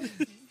 okay?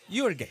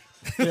 You are gay.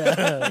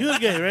 Yeah. You're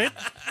gay, right?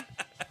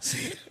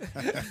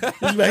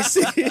 I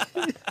see.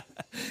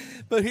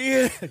 But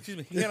he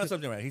hit on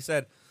something right. He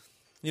said,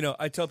 you know,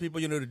 I tell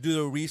people, you know, to do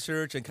their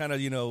research and kind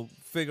of, you know,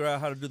 figure out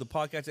how to do the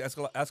podcast,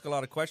 ask a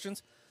lot of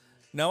questions.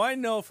 Now, I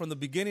know from the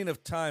beginning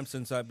of time,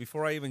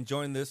 before I even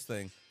joined this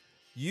thing,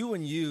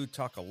 you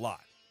talk a lot.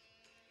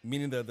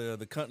 Meaning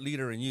the cunt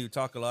leader and you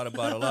talk a lot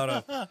about a lot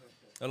of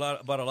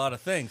about a lot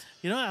of things.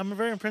 You know, I'm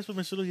very impressed with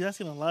Mr. Lou. He's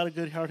asking a lot of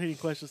good, hard-hitting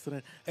questions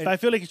today. But I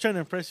feel like he's trying to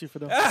impress you for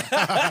them.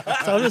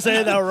 So I'm just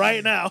saying that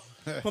right now.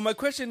 But my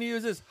question to you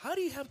is this: how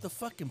do you have the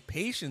fucking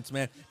patience,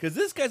 man? Because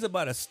this guy's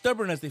about as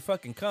stubborn as they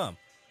fucking come.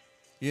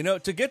 You know,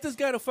 to get this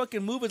guy to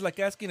fucking move is like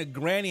asking a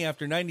granny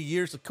after 90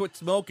 years to quit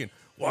smoking.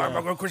 Why am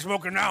I going to quit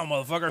smoking now,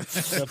 motherfucker?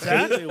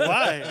 Exactly.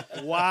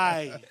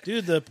 Why?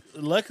 Dude,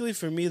 luckily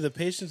for me, the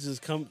patience has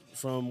come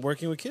from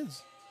working with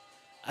kids.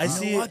 I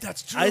see. what?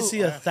 That's true. I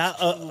see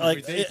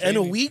like in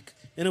a week.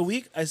 In a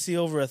week, I see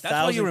over 1,000.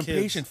 That's why you're kids.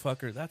 impatient,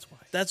 fucker. That's why.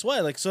 That's why.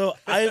 Like, so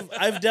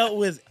I've dealt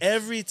with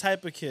every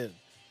type of kid,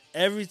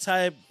 every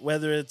type,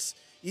 whether it's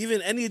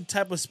even any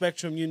type of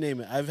spectrum, you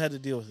name it. I've had to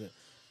deal with it.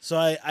 So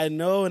I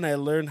know and I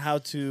learned how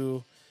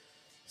to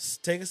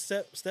take a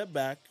step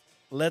back,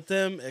 let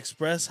them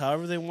express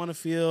however they want to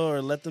feel,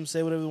 or let them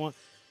say whatever they want,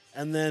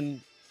 and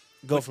then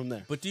go from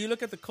there. But do you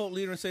look at the cult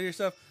leader and say to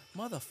yourself,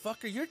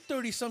 motherfucker, you're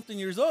 30-something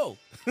years old?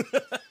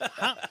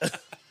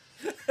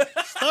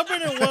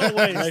 Stubborn in what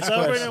way? Next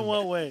Stubborn question. in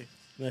what way?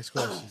 Next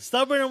question.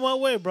 Stubborn in what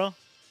way, bro?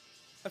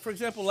 For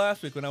example,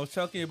 last week when I was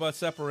talking about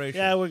separation.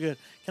 Yeah, we're good.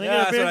 Can I Yeah,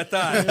 get a beer? that's what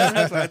I thought.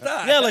 That's what I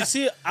thought. Yeah, like,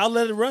 see, I'll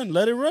let it run.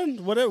 Let it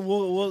run. Whatever.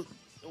 We'll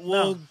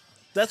No.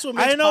 That's what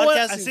makes I know what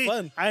I podcasting see.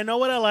 fun. I know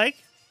what I like.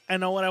 I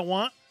know what I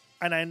want,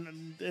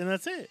 and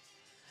that's it.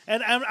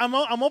 And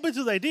I'm open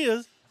to the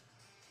ideas,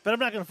 but I'm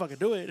not gonna fucking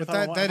do it. But if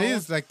I don't that want-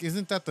 is like,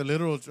 isn't that the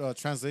literal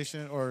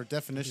translation or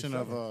definition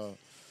of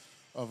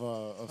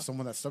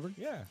someone that's stubborn?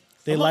 Yeah.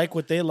 They like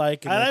what they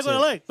like. And I like that's what I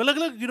it. like. But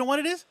look, you know what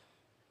it is?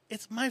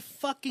 It's my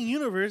fucking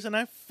universe, and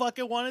I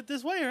fucking want it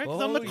this way, right?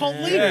 Because I'm the cult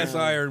leader. Yes,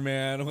 Iron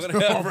Man. Whatever.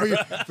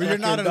 But you're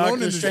not Fucking alone Doctor in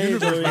this Strange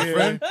universe, over my here.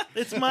 friend.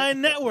 It's my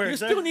network. You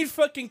still need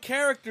fucking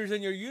characters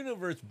in your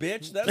universe,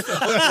 bitch. That's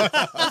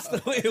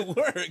the way it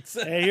works.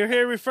 Hey, you're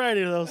here every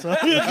Friday though, so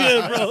you're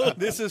good, bro.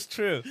 This is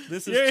true.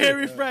 This is You're true. here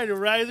every Friday,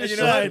 rise and And you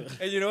know shine.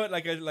 what? And you know what?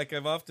 Like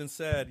I've often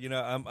said, you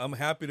know, I'm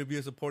happy to be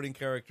a supporting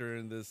character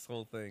in this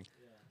whole thing.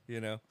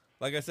 You know,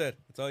 like I said,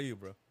 it's all you,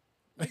 bro.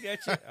 I get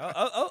you.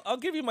 I'll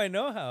give you my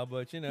know-how,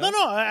 but you know. No.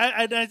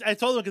 I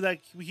told him because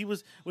he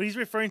was what he's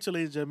referring to,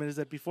 ladies and gentlemen, is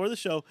that before the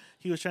show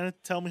he was trying to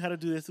tell me how to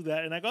do this, do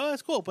that, and I go, oh,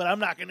 that's cool, but I'm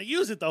not going to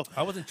use it though.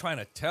 I wasn't trying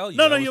to tell you.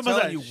 No, I was you must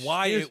telling have.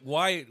 you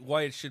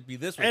why it should be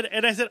this way.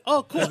 And I said,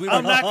 oh, cool, we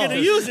I'm were- not going to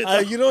use it. Though.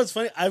 You know what's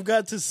funny? I've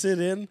got to sit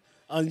in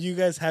on you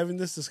guys having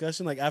this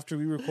discussion like after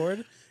we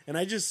record, and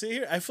I just sit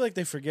here. I feel like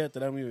they forget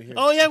that I'm even here.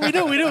 Oh yeah, we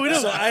do.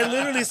 So I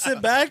literally sit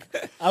back.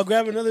 I'll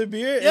grab another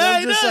beer, and Yeah,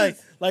 I'm he just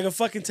does. like a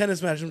fucking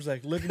tennis match. I'm just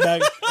like looking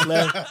back,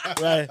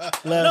 left, right,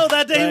 left. No,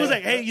 that day he was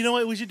right. like, hey, you know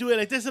what? We should do it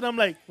like this. And I'm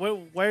like,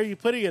 why are you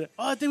putting it?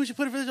 Oh, I think we should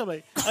put it for this. I'm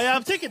like, oh, yeah,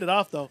 I'm taking it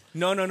off, though.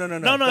 No. No,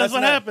 that's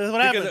what happened. That's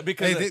what happened.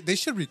 Because Hey, they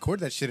should record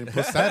that shit and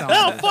post that on.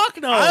 No, there.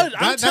 fuck no. I'm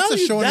that's telling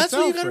a you, show in that's what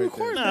you itself got to right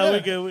record. Nah, yeah. we're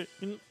good.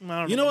 I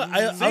don't You know what?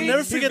 I'll See, never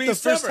he's forget being the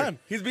first stubborn. time.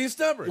 He's being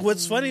stubborn.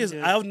 What's funny is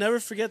Yeah. I'll never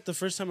forget the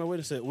first time I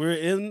witnessed it. We were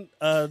in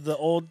the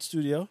old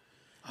studio.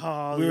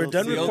 Oh, We were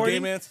done the old recording, Gay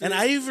Man and studio?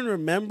 I even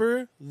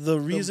remember the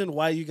reason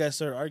why you guys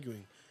started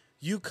arguing.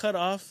 You cut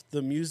off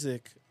the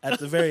music at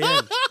the very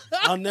end.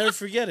 I'll never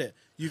forget it.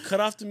 You cut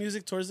off the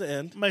music towards the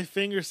end. My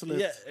finger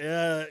slipped.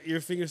 Yeah,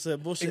 your finger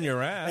said bullshit In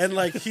your ass. and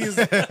like he's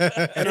and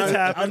I'll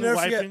happened, never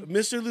wiping. forget.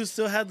 Mr. Lou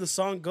still had the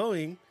song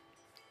going,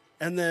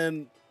 and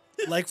then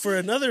like for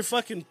another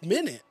fucking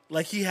minute,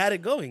 like he had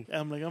it going.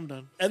 I'm like, I'm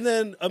done. And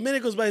then a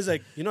minute goes by. He's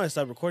like, I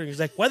stopped recording. He's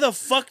like, why the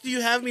fuck do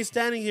you have me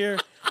standing here?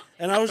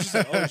 And I was just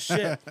like, oh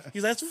shit.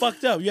 He's like, that's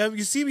fucked up.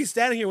 You see me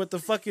standing here with the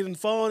fucking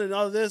phone and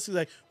all this. He's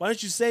like, why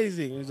don't you say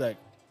anything? And he's like,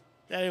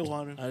 I didn't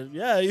want to.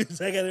 yeah. He's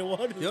like, I didn't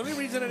want The to. only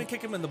reason I didn't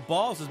kick him in the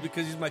balls is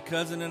because he's my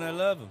cousin and I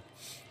love him.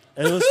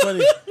 And it was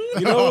funny.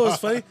 You know what was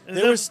funny?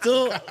 They were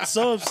still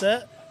so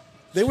upset.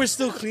 They were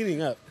still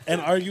cleaning up and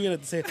arguing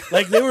at the same.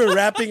 Like they were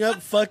wrapping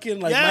up fucking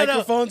like Yeah, I know.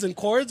 microphones and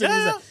cords. And Yeah,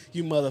 he's I like,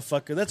 you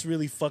motherfucker, that's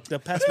really fucked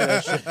up. Pass me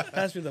that shit.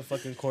 Pass me the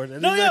fucking cord.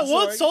 And No, he's yeah, like, we'll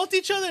sorry. insult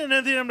each other, and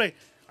then I'm like,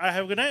 all right,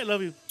 have a good night,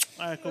 love you.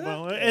 All right, cool,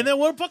 bro. And then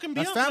we're fucking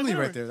That's beyond. family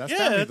whatever. right there. That's yeah,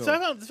 family, it's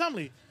though. It's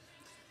family.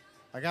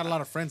 I got a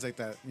lot of friends like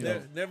that. You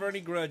know. Never any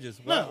grudges.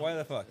 No. Why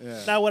the fuck?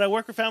 Yeah. Now, would I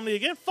work with family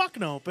again? Fuck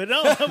no, but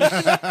no.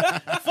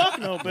 Fuck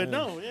no, but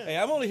no. Yeah, Hey,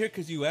 I'm only here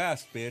because you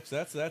asked, bitch.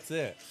 That's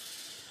it.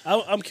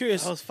 I'm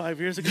curious. that was 5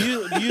 years ago.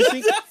 Do you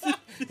think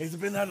Has it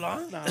been that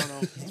long? No, I don't know.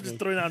 I'm just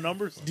throwing out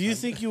numbers. Do you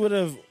think you would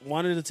have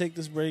wanted to take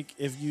this break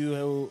if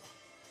you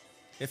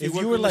If you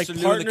work were with like Mr.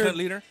 Lou, the partnered- cunt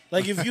leader,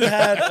 like if you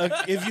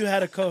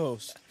had a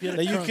co-host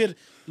that you could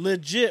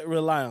legit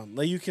rely on,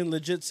 like you can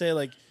legit say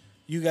like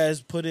you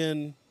guys put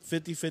in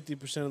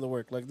 50% of the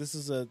work, like this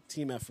is a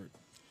team effort.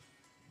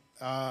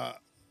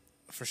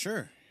 For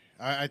sure.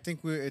 I think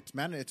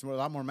it's a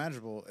lot more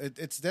manageable.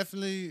 It's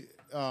definitely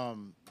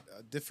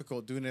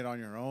difficult doing it on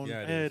your own.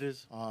 Yeah, Yeah, it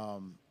is.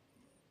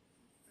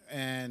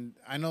 And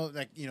I know,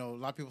 like, a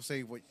lot of people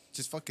say, well,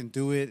 just fucking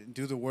do it and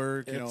do the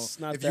work. It's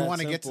not if you that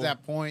want to get to simple.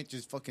 that point,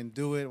 just fucking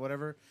do it,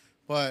 whatever.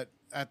 But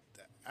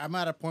I'm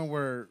at a point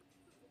where,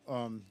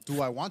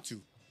 do I want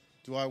to?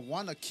 Do I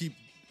want to keep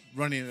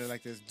running it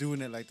like this,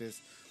 doing it like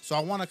this? So I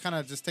want to kind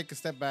of just take a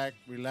step back,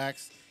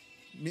 relax,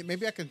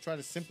 maybe I can try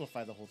to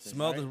simplify the whole thing.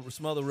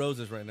 Smell the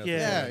roses right now.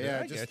 Yeah.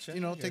 I Just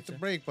getcha. take the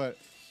break. But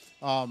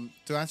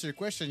to answer your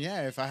question,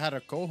 yeah, if I had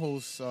a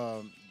co-host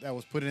that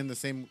was putting in the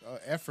same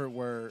effort,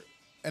 where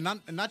and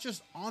not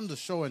just on the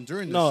show and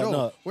during the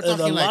show, we're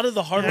talking a lot of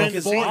the hard work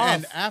is before off.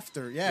 and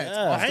after. Yeah, it's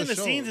off behind the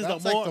show. scenes is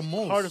That's the like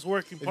most hardest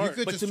working If part. you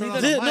could But just to me, turn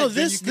on that- the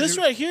mic, this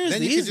right here is then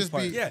the you could easy just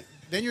part. be. Yeah.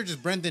 Then you're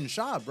just Brendan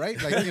Schaub, right?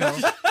 Like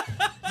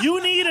You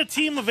need a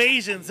team of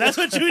Asians. That's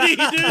what you need,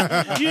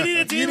 dude. You need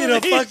a team You need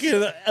of a Asians.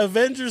 fucking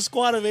Avengers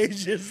squad of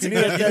Asians. You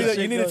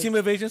need a team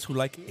of agents who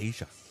like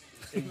Asia.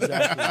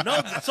 Exactly.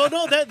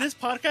 That this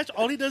podcast,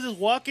 all he does is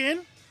walk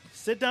in,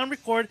 sit down,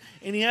 record,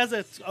 and he has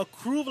a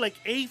crew of like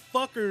 8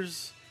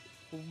 fuckers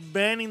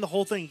manning the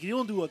whole thing. He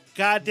don't do a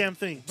goddamn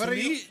thing. But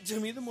To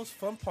me, the most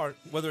fun part,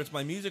 whether it's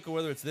my music or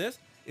whether it's this,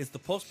 is the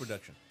post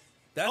production.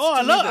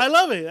 I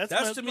love it.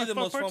 That's to me my the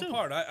most fun too.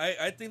 part.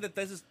 I think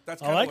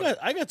that's Oh, kind of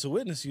I got to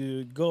witness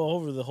you go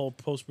over the whole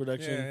post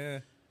production yeah.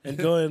 and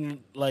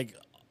going like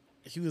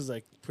he was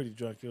like pretty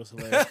drunk. It was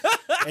hilarious,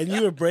 and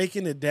you were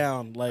breaking it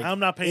down like I'm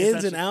not paying ins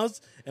attention. and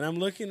outs, and I'm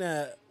looking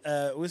at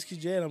Whiskey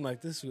J, and I'm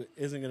like, this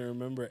isn't gonna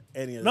remember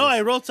any of No, this.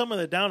 I wrote some of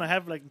it down. I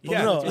have like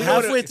Yeah. No, You know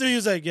halfway what it- through, he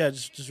was like, "Yeah,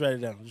 just write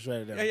it down. Just write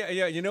it down."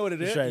 Yeah. You know what it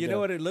Just is? write it You know down.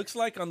 what it looks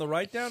like on the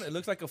write down? It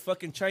looks like a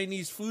fucking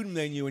Chinese food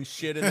menu and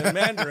shit in the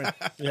Mandarin.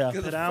 Yeah.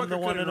 'Cause But I'm the fucker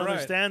one that couldn't write.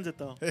 understands it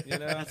though. You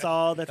know? That's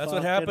all that That's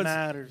fucking what happens.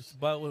 matters.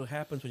 But what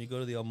happens when you go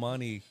to the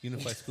Almani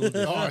Unified School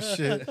District? oh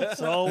shit.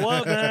 So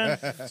what, man?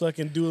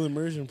 Fucking dual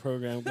immersion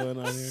program going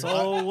on here.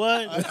 So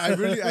what?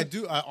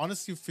 I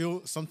honestly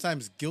feel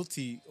sometimes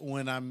guilty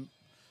when I'm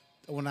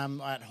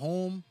at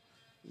home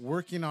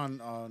working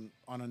on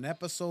an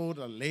episode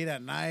late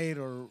at night,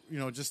 or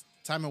just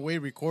time away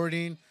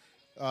recording,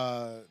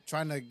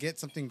 trying to get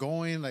something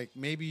going, like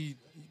maybe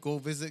go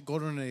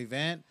to an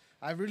event.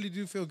 I really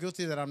do feel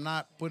guilty that I'm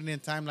not putting in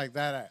time like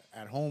that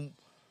at home.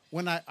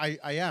 When I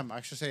am,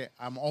 I should say,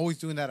 I'm always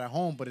doing that at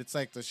home, but it's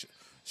like the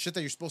shit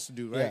that you're supposed to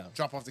do, right? Yeah.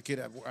 Drop off the kid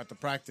at the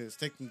practice,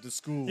 take them to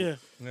school, Yeah.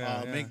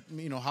 make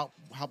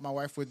help my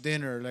wife with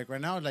dinner. Like right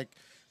now, like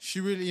she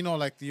really,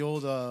 like the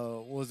old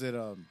what was it,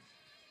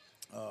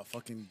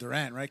 fucking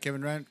Durant, right?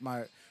 Kevin Durant.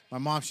 My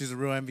mom, she's a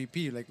real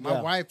MVP. Like my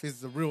Yeah. wife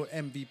is the real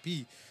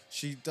MVP.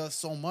 She does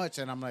so much,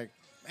 and I'm like,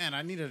 man,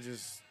 I need to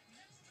just,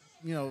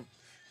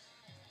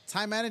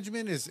 time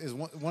management is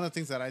one of the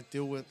things that I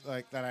deal with,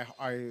 like that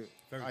I Very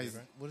good, right?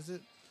 what is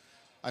it?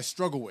 I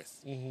struggle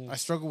with. Mm-hmm. I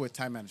struggle with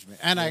time management,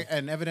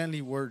 and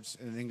evidently words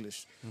in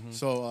English.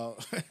 So,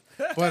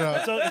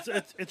 but So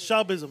it's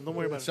Shaubism. Don't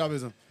worry about it.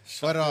 Shaubism.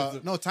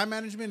 But no, time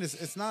management is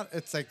it's not.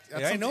 It's like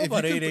that's Yeah, I know something- if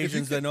about you 8 can- if you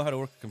Asians can- that know how to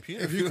work a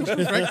computer. If you can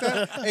correct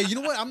that, hey, you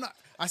know what?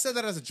 I said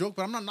that as a joke,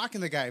 but I'm not knocking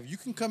the guy. If you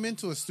can come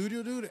into a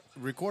studio, dude,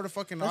 record a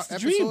fucking That's the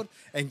episode, dream.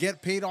 and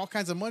get paid all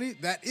kinds of money,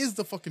 that is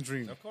the fucking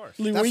dream. Of course.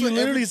 Where That's you what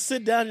literally every-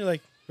 sit down, you're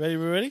like, ready?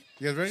 We ready?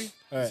 You guys ready?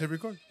 All Let's right. hit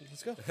record.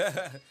 Let's go.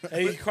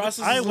 And he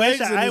crosses I his wish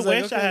legs and I he's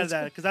like, wish okay, I had let's go.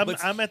 that because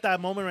But- I'm at that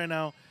moment right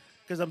now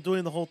because I'm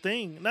doing the whole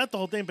thing, not the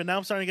whole thing, but now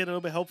I'm starting to get a little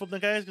bit help from the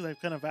guys because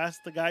I've kind of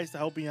asked the guys to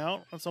help me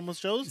out on some of the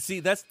shows. See,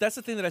 that's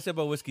the thing that I said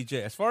about Whiskey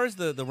J. As far as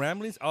the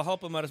ramblings, I'll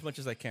help him out as much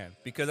as I can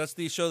because that's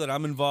the show that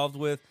I'm involved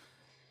with.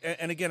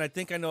 And again, I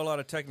think I know a lot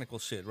of technical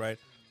shit, right?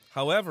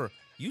 However,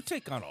 you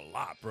take on a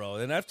lot, bro.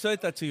 And I've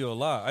said that to you a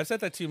lot. I've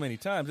said that to you many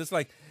times. It's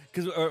like,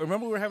 because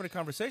remember we were having a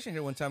conversation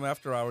here one time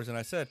after hours, and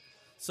I said,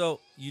 so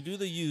you do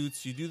the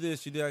youths, you do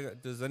this, you do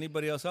that. Does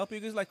anybody else help you?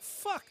 He goes like,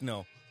 fuck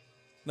no.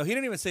 No, he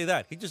didn't even say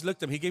that. He just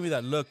looked at me. He gave me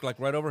that look like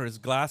right over his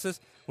glasses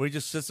where he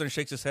just sits there and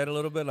shakes his head a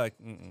little bit like,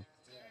 mm-mm.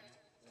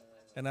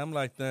 And I'm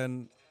like,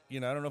 then, I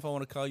don't know if I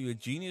want to call you a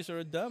genius or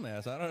a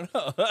dumbass. I don't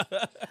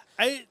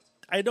know.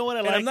 I know what I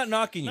And like. I'm not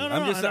knocking you. No,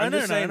 I'm just I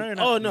know saying. you're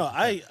not. Oh no,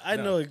 I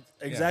No. know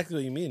exactly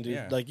what you mean, dude.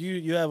 Yeah. Like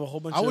you have a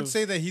whole bunch. I would of,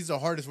 say that he's the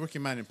hardest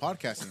working man in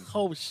podcasting.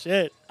 Oh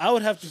shit! I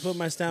would have to put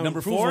my stamp of Number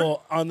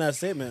approval on that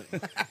statement.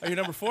 Are you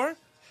number 4?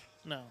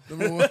 No.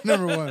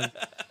 Number one.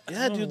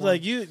 Yeah, dude.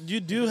 Like you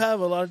do have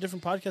a lot of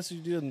different podcasts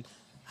you do, and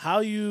how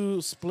you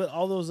split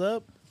all those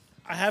up.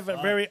 I have a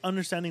very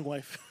understanding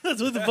wife.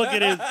 That's what the fuck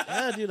it is.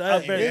 Yeah, dude.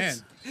 Man.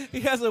 He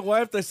has a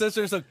wife that sits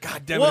there and says,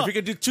 God damn it, Well, if we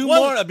could do 2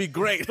 well- more, that'd be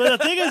great. But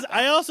the thing is,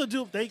 I also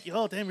do. Thank you.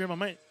 Oh damn, you're my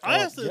mind. I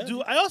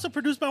yeah. also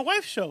produce my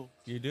wife's show.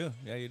 You do.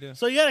 Yeah, you do.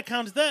 So you gotta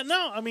count that.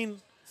 No, I mean,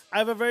 I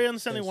have a very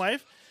understanding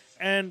wife,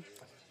 and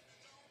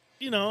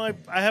I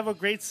have a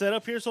great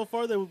setup here so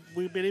far that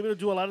we've been able to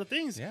do a lot of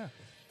things. Yeah.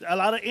 A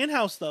lot of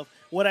in-house stuff.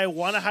 Would I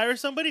want to hire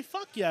somebody?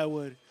 Fuck yeah, I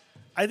would.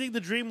 I think the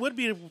dream would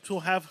be to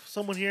have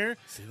someone here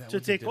See, that to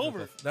would be take over.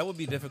 difficult. That would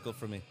be difficult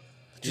for me.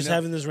 Just You know?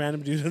 having this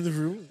random dude in the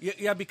room.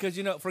 Yeah, because,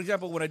 for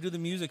example, when I do the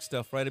music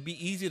stuff, right, it'd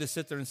be easy to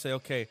sit there and say,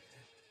 okay,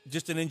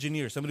 just an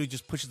engineer, somebody who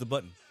just pushes the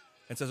button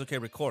and says, okay,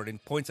 record,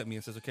 and points at me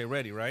and says, okay,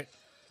 ready, right?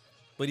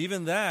 But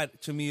even that,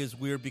 to me, is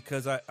weird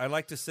because I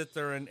like to sit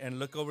there and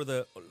look over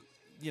the,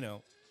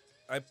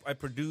 I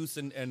produce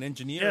and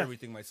engineer Yeah.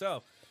 everything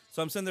myself.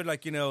 So I'm sitting there,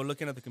 like,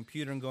 looking at the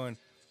computer and going,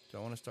 do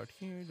I want to start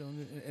here?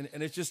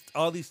 And it's just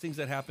all these things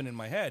that happen in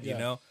my head,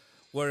 Yeah.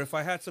 Where if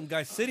I had some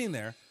guy sitting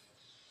there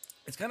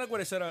it's kind of what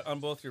I said on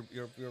both your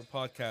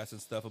podcasts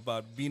and stuff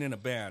about being in a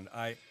band.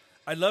 I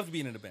loved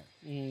being in a band.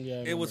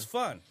 It was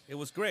fun. It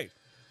was great.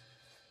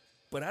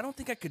 But I don't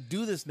think I could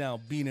do this now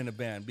being in a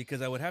band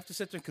because I would have to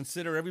sit there and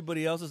consider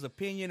everybody else's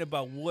opinion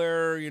about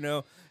where,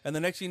 and the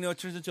next thing you know, it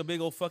turns into a big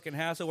old fucking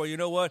hassle where, you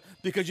know what,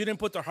 because you didn't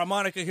put the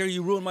harmonica here,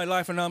 you ruined my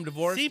life and now I'm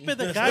divorced. See, but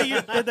the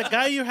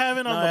guy you're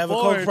having on I the have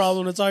boards, a cold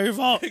problem. It's all your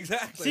fault.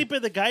 Exactly. See,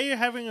 but the guy you're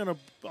having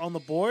on the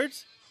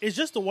boards is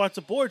just to watch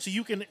the board, so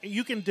you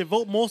can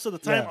devote most of the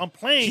time on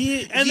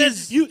playing, and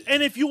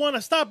if you want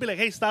to stop, be like,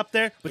 hey, stop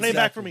there, play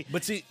back for me.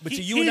 But see,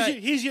 you and I,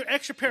 he's your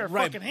extra pair of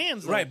fucking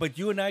hands, though. right? But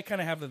you and I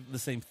kind of have the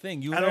same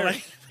thing. You I and don't I,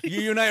 like-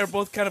 you and I are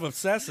both kind of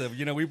obsessive.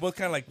 We both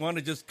kind of like want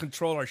to just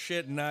control our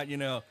shit and not,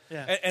 Yeah.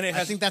 And it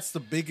has, I think that's the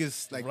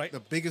biggest, Right. the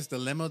biggest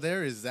dilemma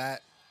there is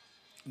that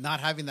not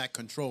having that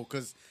control.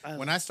 Because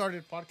when I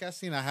started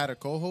podcasting, I had a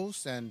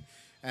co-host, and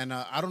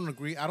I don't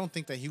agree. I don't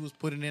think that he was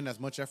putting in as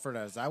much effort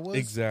as I was.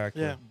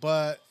 exactly. Yeah.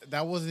 But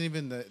that wasn't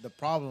even the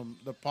problem.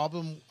 The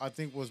problem, I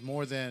think, was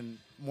more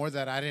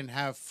that I didn't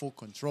have full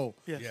control.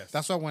 Yeah. Yes.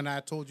 That's why when I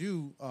told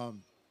you, I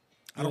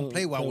don't don't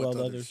play well play with well with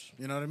others. others.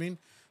 You know what I mean?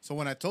 So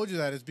when I told you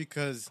that, it's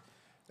because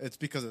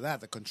of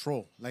that, the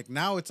control. Like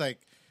now, it's like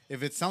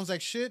if it sounds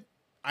like shit,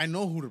 I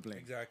know who to blame.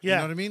 Exactly. You Yeah.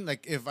 know what I mean?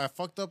 Like if I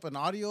fucked up an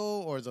audio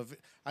or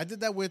I did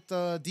that with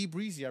D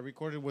Breezy. I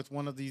recorded with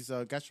one of these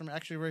guys from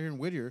actually right here in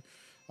Whittier,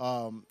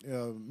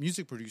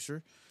 music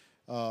producer,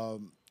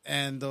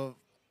 and the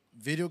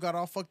video got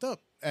all fucked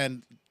up.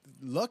 And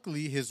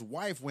luckily, his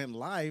wife went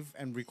live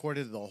and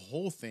recorded the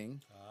whole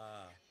thing.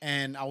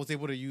 And I was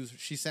able to use.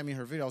 She sent me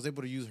her video. I was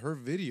able to use her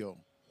video,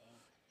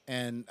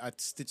 and I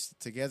stitched it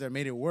together,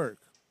 made it work.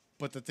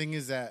 But the thing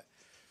is that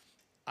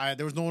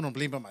there was no one to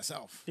blame but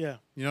myself. Yeah.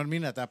 You know what I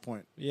mean? At that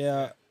point.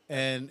 Yeah.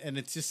 And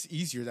it's just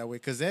easier that way,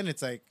 because then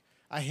it's like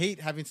I hate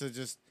having to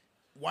just,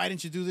 why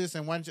didn't you do this,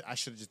 and why didn't you? I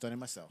should have just done it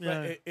myself. Yeah.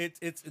 Right.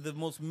 It's the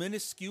most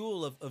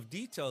minuscule of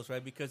details,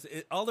 right? Because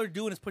all they're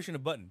doing is pushing a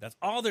button. That's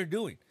all they're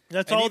doing.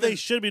 That's And all even- they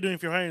should be doing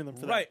if you're hiring them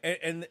for right.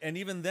 And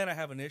even then, I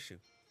have an issue.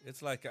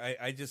 It's like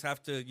I just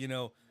have to,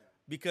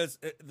 because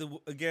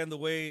the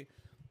way,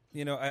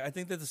 I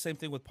think that's the same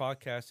thing with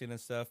podcasting and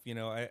stuff.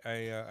 I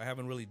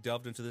haven't really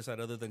delved into this side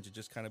other than to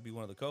just kind of be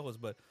one of the co-hosts,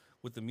 but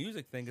with the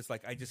music thing, it's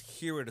like I just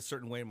hear it a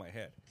certain way in my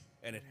head,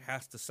 and it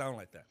has to sound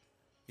like that.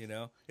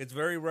 It's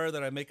very rare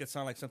that I make it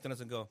sound like something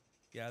else and go,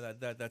 yeah,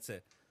 that's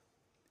it.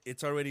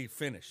 It's already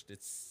finished.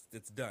 It's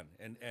done.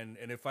 And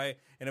if I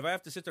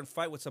have to sit there and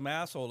fight with some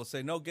asshole to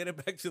say no, get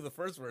it back to the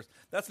first verse.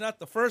 That's not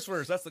the first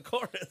verse. That's the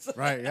chorus.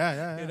 Right.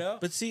 Yeah.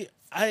 But see,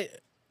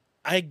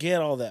 I get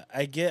all that.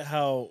 I get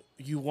how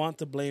you want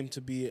the blame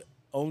to be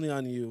only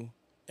on you,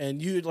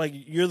 and you're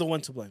the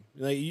one to blame.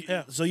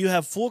 So you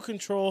have full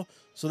control,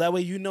 so that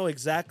way you know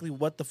exactly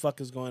what the fuck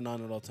is going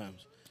on at all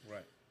times.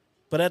 Right.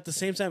 But at the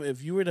same time,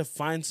 if you were to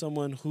find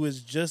someone who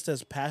is just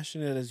as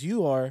passionate as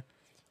you are,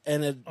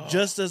 and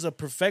just as a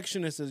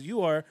perfectionist as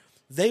you are,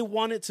 they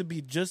want it to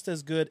be just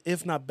as good,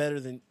 if not better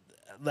than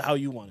how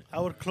you want it. I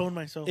would clone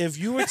myself. If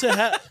you were to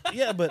have,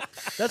 yeah, but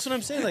that's what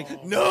I'm saying.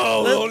 Like,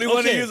 No, the only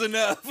one to use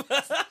enough.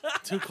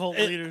 Two cult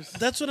leaders.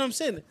 that's what I'm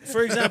saying.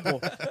 For example,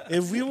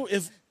 if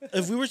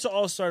we were to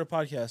all start a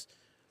podcast,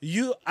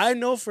 I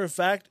know for a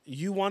fact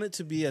you want it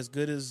to be as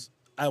good as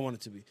I want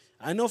it to be.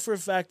 I know for a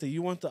fact that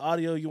you want the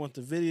audio, you want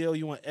the video,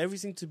 you want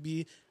everything to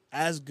be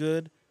as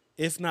good,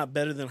 if not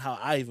better than how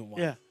I even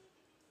want it. Yeah.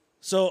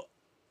 So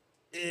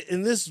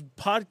in this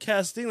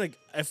podcast thing, like,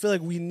 I feel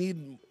like we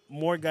need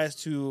more guys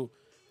to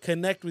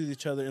connect with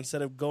each other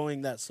instead of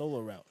going that solo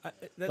route.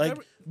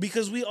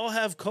 Because we all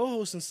have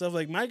co-hosts and stuff.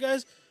 Like, my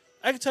guys,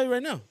 I can tell you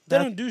right now, they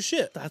don't do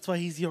shit. That's why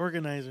he's the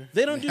organizer.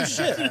 They don't do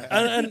shit.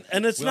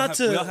 And it's we not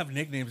to... We all have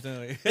nicknames, don't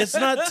we? It's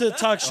not to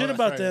talk shit that's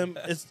about right. them.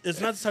 It's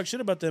not to talk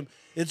shit about them.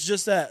 It's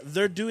just that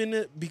they're doing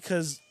it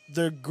because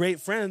they're great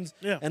friends,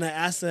 Yeah. and I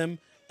ask them,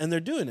 and they're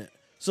doing it.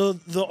 So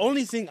the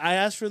only thing I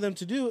ask for them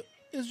to do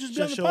is just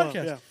be on the show up,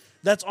 podcast. yeah.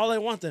 That's all I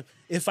want them.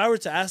 If I were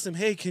to ask them,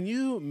 hey, can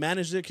you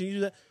manage it? Can you do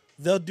that?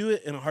 They'll do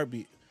it in a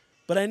heartbeat.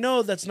 But I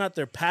know that's not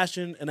their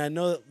passion, and I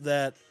know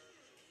that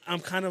I'm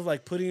kind of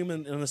like putting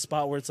them in a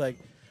spot where it's like,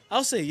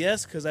 I'll say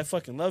yes because I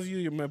fucking love you.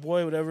 You're my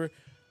boy, whatever.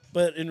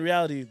 But in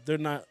reality, they're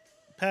not.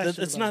 Passionate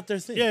It's about not their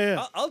thing.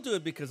 Yeah. I'll do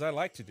it because I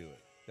like to do it.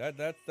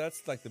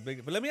 That's like the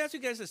big. But let me ask you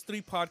guys, as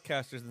three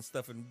podcasters and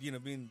stuff, and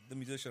being the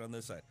musician on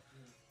this side.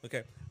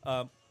 Okay,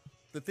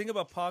 the thing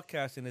about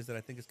podcasting is that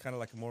I think it's kind of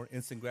like a more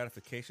instant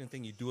gratification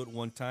thing. You do it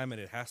one time,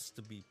 and it has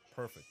to be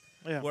perfect.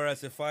 Yeah.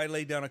 Whereas if I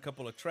lay down a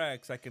couple of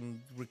tracks, I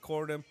can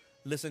record them,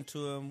 listen to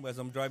them as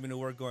I'm driving to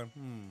work, going,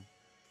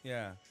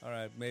 yeah, all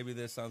right, maybe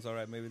this sounds all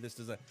right, maybe this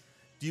doesn't.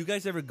 Do you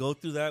guys ever go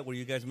through that where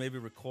you guys maybe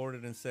record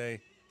it and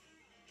say,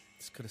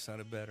 this could have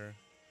sounded better?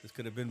 This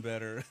could have been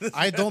better.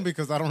 I don't,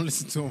 because I don't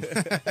listen to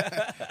them.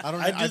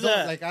 I do don't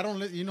that. like. I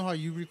don't. You know how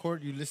you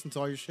record? You listen to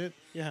all your shit.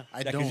 Yeah. I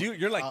Yeah, don't. because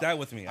you're like that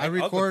with me. I I'll go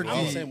record. through I'm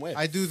all the of same it. way.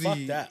 I do the. Fuck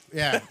that.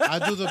 Yeah, I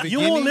do the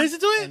beginning. You won't listen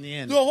to it? and the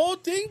end. The whole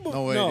thing?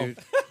 No way,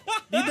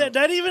 dude.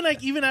 That even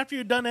even after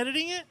you're done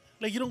editing it,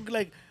 like you don't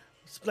like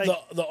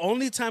The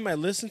only time I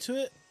listen to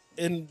it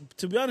and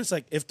to be honest,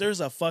 like if there's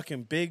a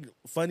fucking big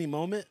funny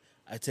moment,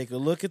 I take a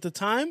look at the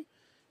time.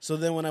 So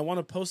then when I want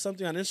to post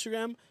something on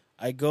Instagram,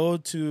 I go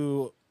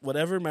to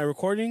whatever my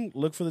recording,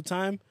 look for the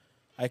time,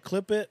 I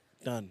clip it,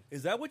 done.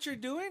 Is that what you're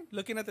doing?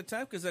 Looking at the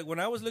time? Because like when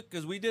I was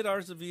because we did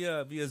ours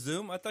via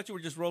Zoom, I thought you were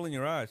just rolling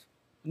your eyes.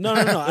 No.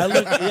 I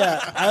look.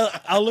 Yeah,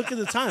 I'll look at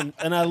the time,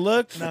 and I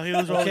look. No, he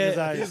was rolling his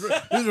eyes.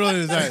 He's rolling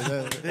his eyes.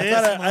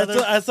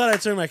 I thought I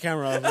turned my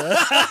camera off.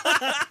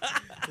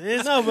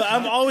 No, but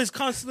I'm always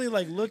constantly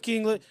like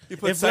looking. You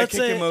put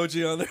sidekick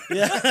emoji on there.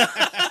 Yeah,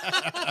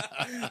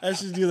 I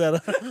should do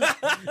that.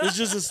 It's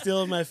just a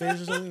still in my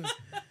face or something.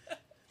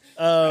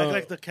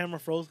 Like the camera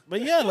froze.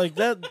 But yeah, like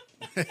that.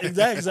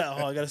 Exactly.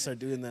 Oh, I gotta start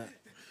doing that.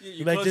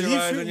 You like, close did your he?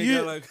 eyes and you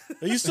go like,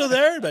 Are you still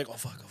there? Like, oh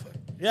fuck.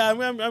 Yeah,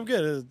 I'm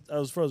good. I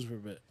was frozen for a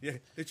bit. yeah.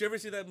 Did you ever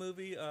see that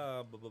movie,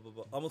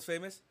 Almost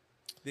Famous,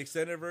 the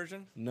extended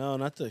version? No,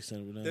 not the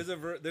extended. No.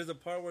 There's a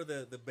part where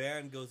the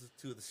band goes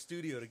to the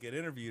studio to get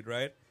interviewed,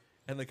 right?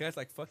 And the guy's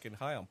like fucking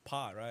high on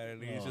pot, right?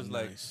 And he's just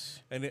nice.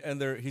 like,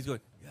 and he's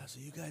going, yeah.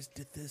 So you guys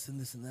did this and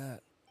this and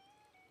that.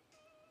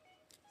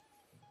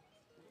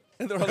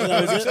 And they're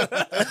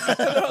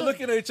all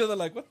looking at each other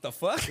like, what the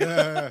fuck?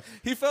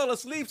 He fell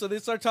asleep, so they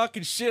start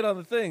talking shit on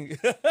the thing.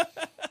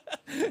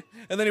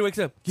 And then he wakes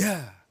up.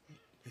 Yeah,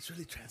 it's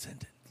really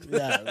transcendent.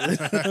 Yeah.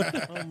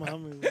 Oh,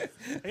 mommy.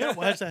 I gotta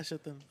watch that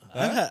shit then.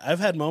 I've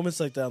had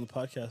moments like that on the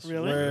podcast.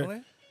 Really?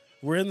 Where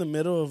we're in the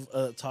middle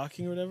of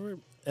talking or whatever,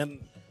 and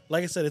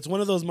like I said, it's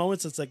one of those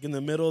moments that's like in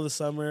the middle of the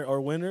summer or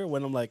winter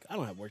when I'm like, I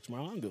don't have work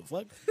tomorrow. I don't give a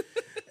fuck.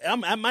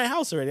 I'm at my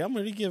house already. I'm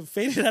already getting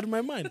faded out of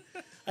my mind.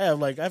 I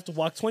have to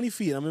walk 20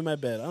 feet. I'm in my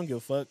bed. I don't give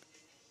a fuck.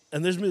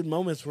 And there's been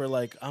moments where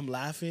like I'm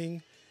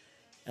laughing,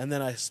 and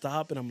then I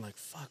stop and I'm like,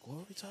 fuck, what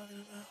are we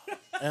talking about?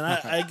 And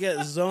I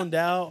get zoned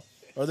out.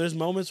 Or there's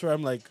moments where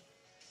I'm like,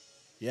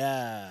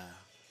 yeah.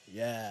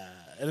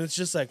 And it's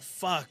just like,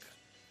 fuck.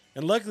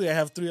 And luckily I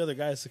have 3 other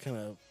guys to kind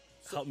of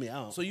help me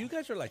out. So you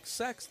guys are like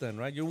sex then,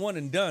 right? You're one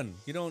and done.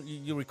 You don't.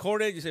 You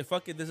record it. You say,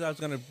 fuck it. This is how it's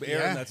gonna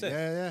air, and that's it.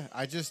 Yeah.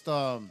 I just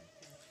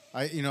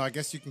I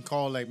guess you can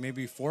call like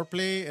maybe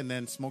foreplay and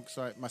then smoke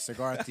my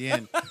cigar at the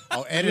end.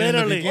 I'll edit in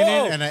the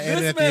beginning and I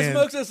edit at the end. This man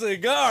smokes a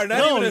cigar,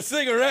 not even a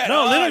cigarette.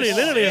 No,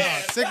 literally.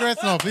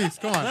 Cigarettes? No, please,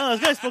 come on. No,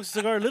 this guy smokes a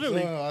cigar,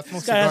 literally. I smoke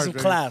this guy has cigars, some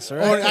baby. class, right?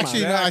 Or Come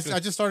actually, on. no, I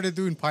just started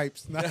doing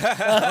pipes. I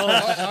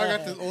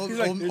got this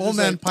old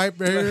man pipe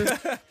right here.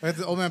 I got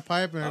the old man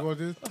pipe and I go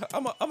do.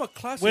 I'm a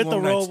classy With the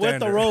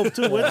robe,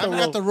 too. With I the haven't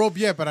got robe. the rope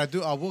yet, but I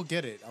will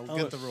get it. I will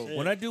get the rope.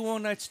 When I do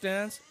one night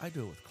stands, I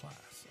do it with class.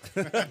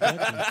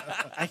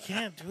 I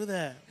can't do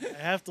that.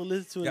 I have to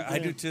listen to it. Yeah, I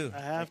do too. I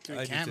have to.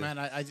 I I do can't, too. man.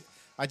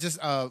 I just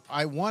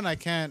I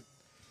can't.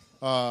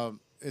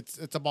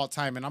 It's about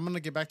time, and I'm gonna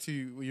get back to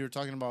you. You were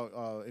talking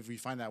about if we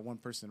find that one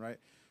person, right?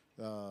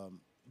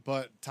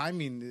 But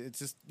timing, it's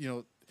just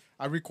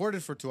I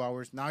recorded for 2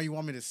 hours. Now you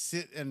want me to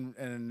sit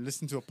and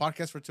listen to a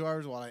podcast for 2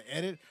 hours while I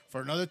edit for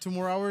another 2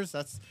 more hours?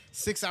 That's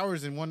 6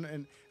 hours in one,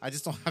 and I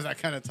just don't have that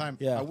kind of time.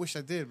 Yeah. I wish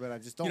I did, but I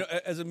just don't.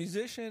 As a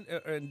musician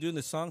and doing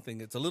the song thing,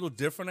 it's a little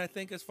different, I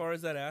think, as far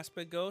as that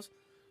aspect goes.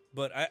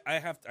 But I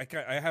have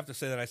to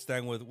say that I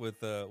stand with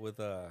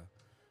the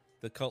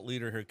cult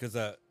leader here because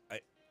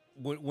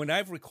when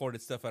I've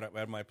recorded stuff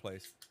at my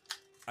place,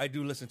 I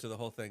do listen to the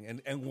whole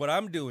thing, and what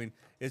I'm doing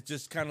is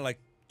just kind of like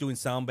doing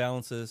sound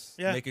balances,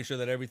 making sure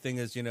that everything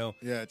is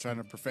trying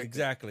to perfect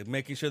exactly,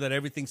 making sure that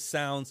everything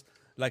sounds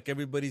like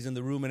everybody's in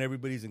the room and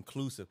everybody's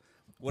inclusive.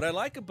 What I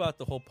like about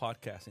the whole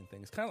podcasting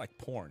thing is kind of like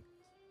porn.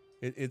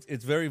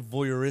 It's very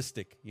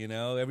voyeuristic,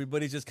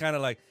 Everybody's just kind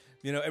of like,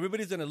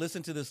 everybody's gonna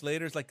listen to this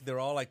later. It's like they're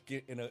all like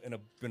in a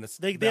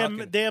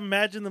They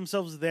imagine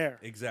themselves there.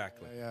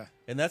 Exactly. Yeah.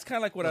 And that's kind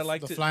of like what I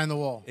like the to fly on the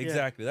wall.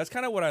 Exactly. That's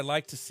kind of what I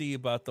like to see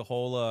about the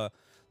whole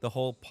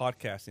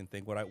podcasting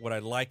thing. What I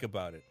like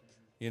about it,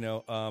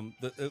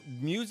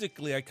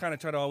 musically, I kind of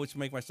try to always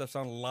make my stuff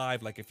sound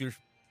live, like if you're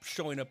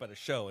showing up at a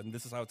show and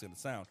this is how it's gonna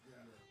sound.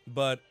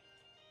 But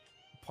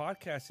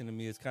podcasting to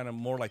me is kind of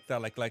more like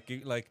that,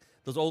 like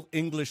those old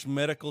English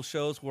medical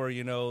shows where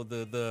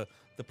the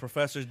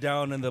professor's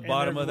down in the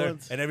bottom of there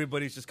and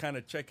everybody's just kind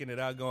of checking it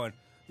out, going,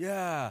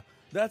 yeah,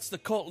 that's the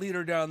cult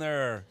leader down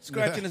there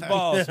scratching his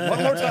balls.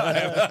 One more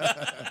time.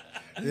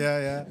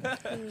 Yeah.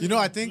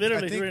 I think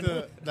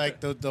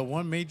the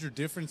one major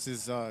difference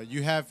is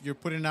you're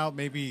putting out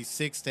maybe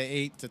 6 to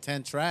 8 to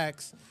 10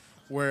 tracks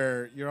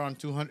where you're on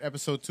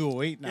episode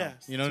 208 now. Yeah,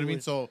 you know what I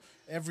mean? So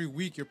every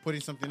week you're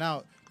putting something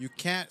out. You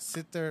can't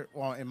sit there.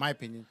 Well, in my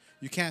opinion,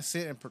 you can't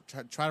sit and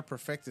try to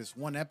perfect this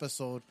one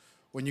episode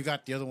when you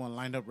got the other one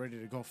lined up ready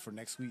to go for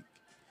next week.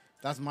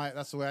 That's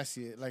the way I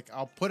see it. Like,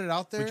 I'll put it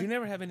out there. But you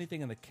never have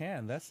anything in the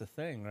can. That's the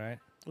thing, right?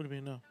 What do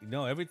you mean, no?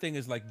 No, everything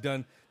is like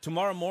done.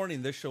 Tomorrow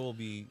morning, this show will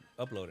be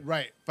uploaded.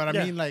 Right. But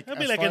I mean, like,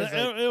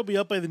 it'll be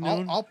up by the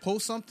noon. I'll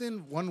post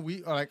something 1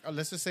 week, or like,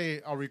 let's just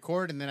say I'll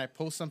record and then I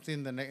post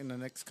something in the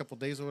next couple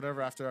days or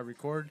whatever after I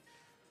record.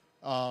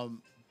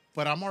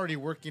 But I'm already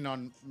working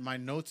on my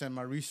notes and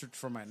my research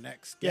for my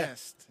next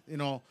guest,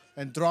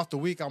 and throughout the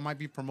week I might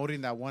be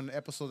promoting that one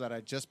episode that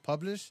I just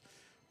published.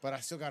 but I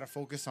still got to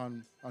focus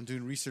on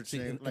doing research. See,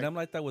 and, and I'm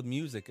like that with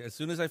music. As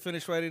soon as I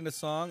finish writing the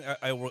song,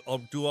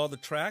 I'll do all the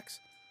tracks,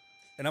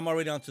 and I'm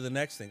already on to the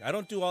next thing. I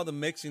don't do all the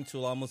mixing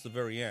till almost the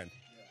very end,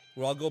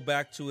 where I'll go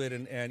back to it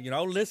and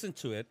I'll listen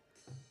to it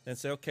and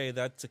say, okay,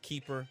 that's a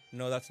keeper.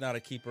 No, that's not a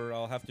keeper.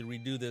 I'll have to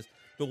redo this.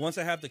 But once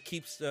I have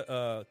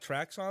the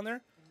tracks on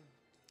there,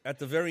 at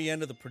the very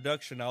end of the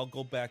production, I'll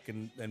go back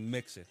and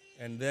mix it.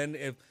 And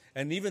then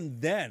even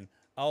then,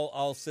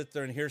 I'll sit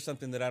there and hear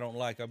something that I don't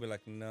like. I'll be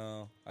like,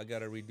 no, I got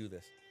to redo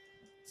this.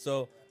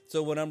 So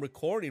when I'm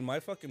recording, my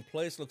fucking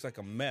place looks like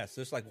a mess.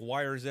 There's like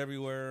wires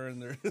everywhere,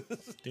 and there's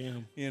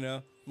Damn.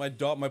 My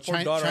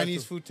poor daughter.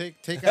 Chinese food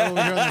take out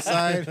over here on the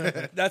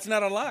side. That's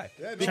not a lie.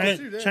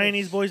 Yeah,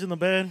 Chinese boys in the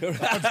bed.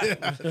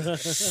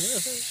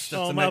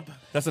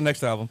 That's the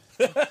next album.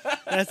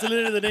 That's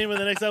literally the name of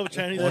the next album.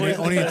 Chinese boys.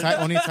 only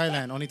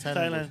Thailand. Only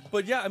Thailand.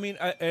 But yeah, I mean,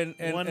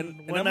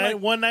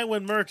 one night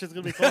with merch. It's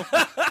gonna be called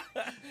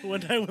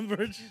One Night with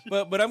Merch.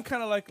 But I'm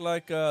kind of like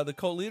the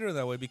cult leader in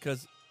that way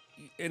because.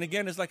 And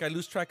again, it's like I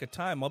lose track of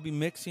time. I'll be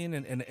mixing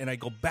and I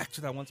go back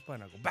to that one spot.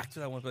 And I go back to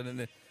that one spot.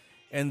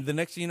 And the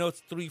next thing you know,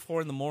 it's 3,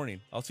 4 in the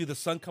morning. I'll see the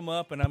sun come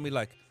up and I'll be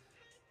like,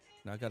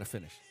 no, I got to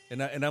finish.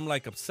 And I'm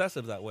like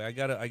obsessive that way. I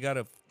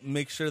gotta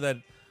make sure that,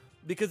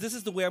 because this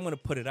is the way I'm going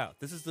to put it out.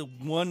 This is the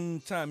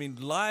one time. I mean,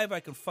 live, I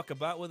can fuck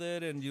about with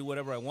it and do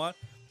whatever I want.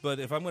 But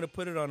if I'm going to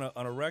put it on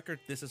a record,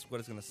 this is what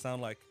it's going to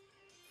sound like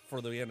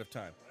for the end of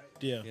time.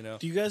 Yeah. You know?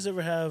 Do you guys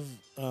ever have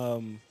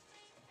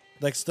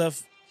like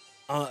stuff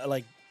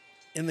like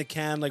in the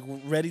can, like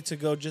ready to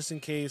go just in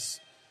case?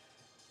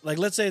 Like,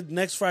 let's say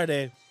next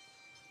Friday,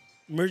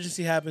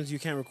 emergency happens, you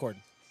can't record.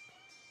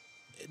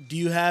 Do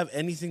you have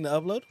anything to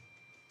upload?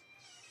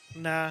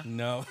 Nah.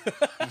 No.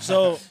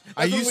 So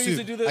I used when we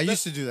to do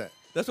that.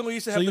 That's when we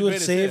used to so have you the would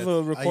greatest save hits.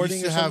 a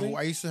recording or something?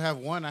 I used to have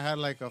one. I had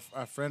like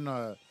a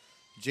friend,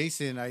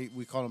 Jason.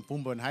 We call him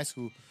Pumbaa in high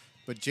school.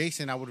 But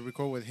Jason, I would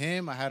record with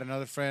him. I had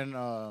another friend,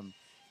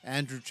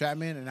 Andrew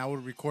Chapman, and I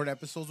would record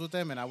episodes with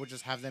them, and I would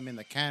just have them in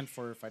the can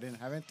for if I didn't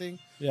have anything.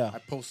 Yeah. I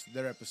post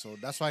their episode.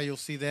 That's why you'll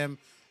see them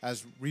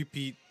as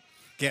repeat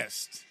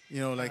guests. You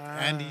know, like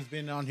Andy's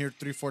been on here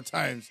 3-4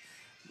 times.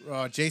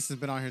 Jason's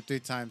been on here 3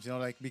 times. You know,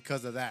 like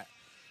because of that.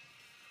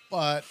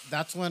 But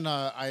that's when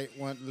I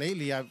went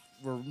lately.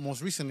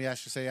 Most recently, I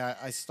should say,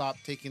 I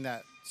stopped taking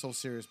that so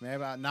serious,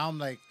 man. Now I'm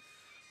like,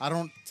 I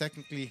don't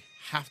technically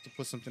have to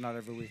put something out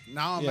every week.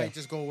 Now I might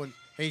just go and,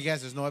 hey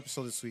guys, there's no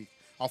episode this week.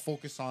 I'll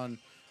focus on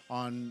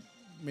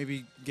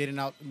maybe getting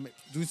out,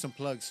 doing some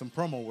plugs, some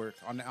promo work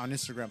on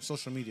Instagram,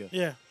 social media.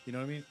 Yeah. You know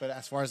what I mean? But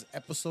as far as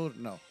episode,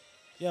 no.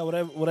 Yeah,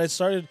 what I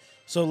started,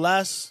 so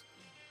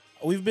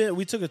we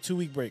took a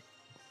 2-week break.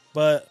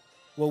 But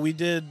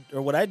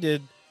what I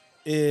did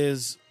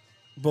is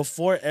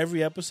before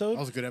every episode.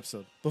 That was a good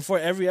episode. Before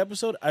every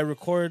episode, I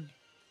record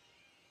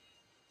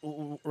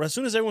as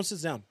soon as everyone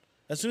sits down.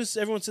 As soon as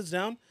everyone sits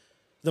down,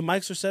 the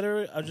mics are set.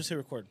 I'll just hit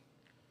record.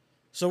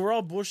 So we're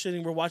all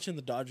bullshitting. We're watching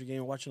the Dodger game.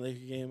 We're watching the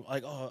Laker game.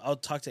 Like, I'll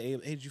talk to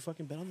Abe. Hey, did you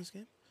fucking bet on this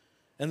game?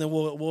 And then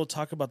we'll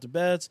talk about the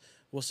bets.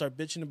 We'll start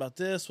bitching about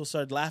this. We'll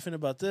start laughing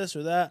about this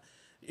or that.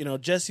 You know,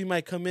 Jesse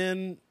might come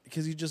in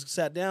because he just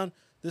sat down.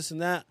 This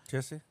and that.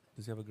 Jesse,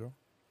 does he have a girl?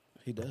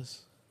 He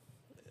does.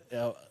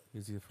 Yeah.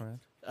 Is he a friend?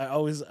 I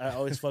always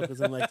fuck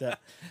with him like that.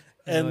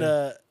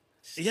 And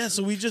yeah,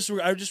 so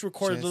I just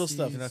recorded little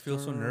stuff. And I feel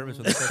so nervous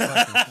when they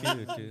start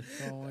talking cute, dude.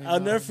 I'll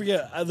never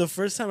forget the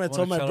first time I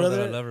told my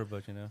brother. I love her,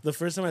 but you know. The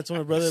first time I told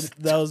my brother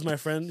that was my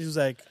friend, he was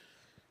like,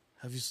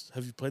 "Have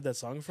you played that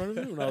song in front of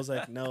you?" And I was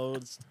like, "No,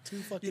 it's too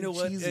fucking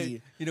cheesy."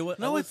 Hey, you know what?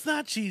 No, it's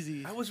not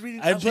cheesy. I was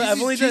reading. I've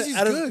only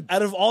done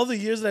out of all the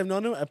years that I've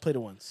known him, I played it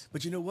once.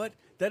 But you know what?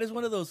 That is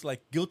one of those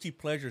like guilty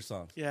pleasure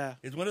songs. Yeah,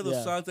 it's one of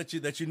those songs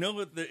that you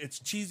know it's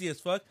cheesy as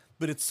fuck,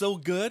 but it's so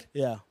good.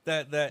 Yeah,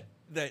 that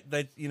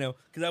you know,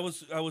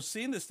 because I was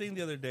seeing this thing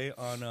the other day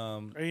on.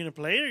 Are you gonna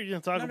play it or are you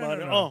gonna talk about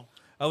it? No.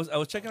 I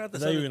was checking out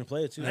this. I thought you were gonna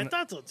play it too. I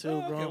thought so too,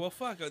 bro. Okay, well,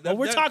 fuck. Well,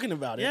 we're talking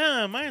about it.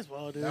 Yeah, might as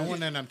well, dude. That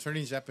one, and I'm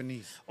turning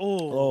Japanese.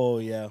 Oh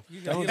yeah.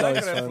 That was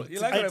always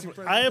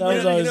fun.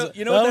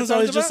 That was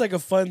always just like a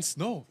fun.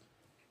 No.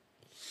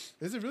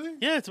 Is it really?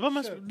 Yeah, it's about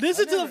my.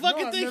 Listen to the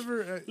fucking thing.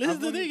 Listen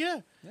to the thing.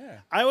 Yeah.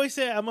 I always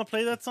say I'm gonna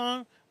play that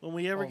song when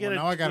we ever get it.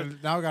 Now I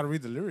gotta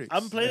read the lyrics.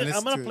 I'm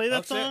gonna play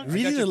that song.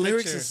 Reading the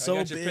lyrics is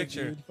so big,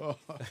 dude. I'm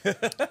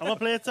gonna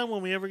play that song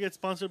when we ever get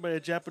sponsored by a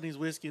Japanese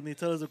whiskey and they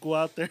tell us to go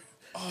out there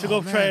to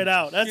go try it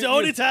out. That's the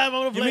only time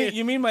I'm gonna play it.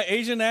 You mean my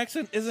Asian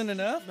accent isn't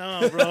enough?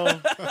 No, bro.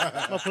 I'm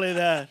gonna play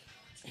that.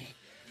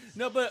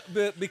 No, but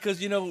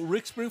because you know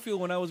Rick Springfield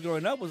when I was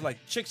growing up was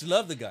like chicks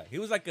loved the guy. He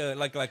was like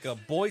a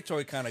boy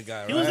toy kind of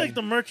guy. He was like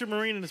the Merchant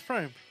Marine in his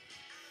prime.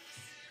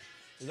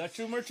 Is that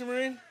true, Merchant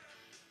Marine?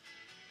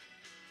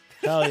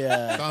 Hell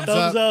yeah!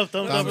 Thumbs up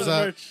for the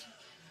merch.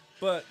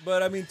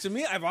 But I mean, to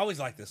me, I've always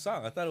liked this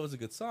song. I thought it was a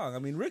good song. I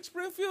mean, Rick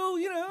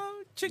Springfield, you know,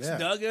 chicks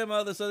dug him,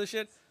 all this other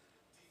shit.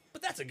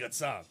 But that's a good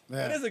song.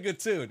 Yeah. It is a good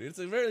tune. It's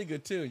a very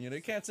good tune. You know,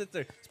 you can't sit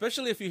there,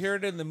 especially if you hear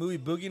it in the movie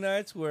Boogie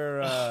Nights,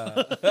 where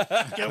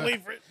can't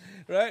wait for it.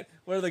 right?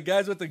 Where the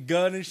guy's with the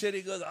gun and shit,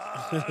 he goes,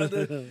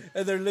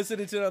 and they're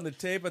listening to it on the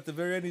tape. At the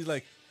very end, he's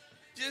like,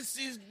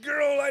 Jesse's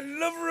girl, I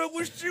love her. I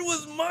wish she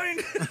was mine.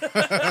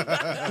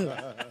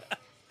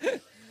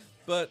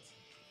 But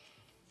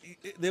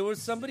there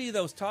was somebody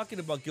that was talking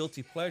about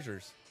guilty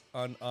pleasures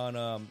on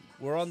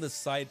we're on the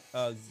site,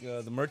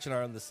 the merchant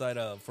are on the site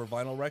for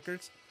vinyl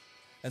records.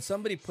 And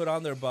somebody put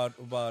on there about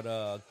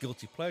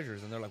guilty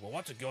pleasures, and they're like, "Well,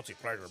 what's a guilty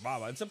pleasure,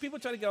 Baba?" And some people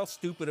try to get all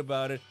stupid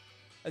about it.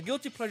 A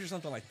guilty pleasure is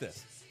something like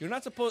this: you're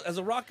not supposed, as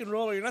a rock and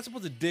roller, you're not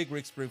supposed to dig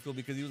Rick Springfield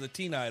because he was a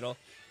teen idol,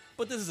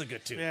 but this is a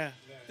good tune. Yeah,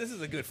 this is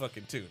a good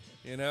fucking tune.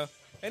 You know,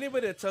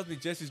 anybody that tells me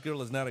Jesse's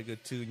Girl is not a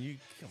good tune, you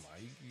come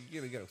on,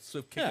 you get a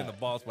swift kick in the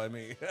balls by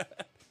me.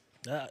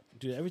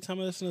 Dude, every time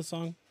I listen to the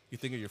song, you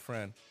think of your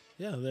friend.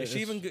 Yeah, is she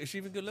even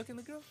good looking?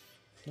 The girl?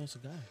 No, it's a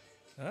guy.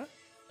 Huh?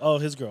 Oh,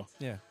 his girl.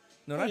 Yeah.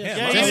 No, not him.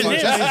 Yeah, even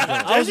him.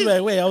 I was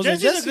like, wait, I was like,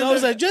 Jesse's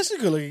a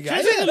good looking guy.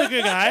 Jesse's a good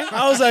looking guy.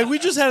 I was like, we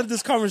just had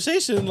this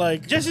conversation.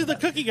 Like, Jesse's the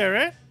cookie guy,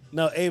 right?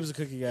 no, Abe's a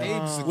cookie guy.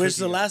 Which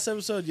the last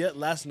episode,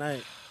 last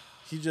night,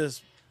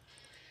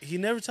 he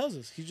never tells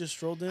us. He just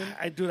strolled in.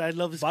 I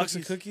love his box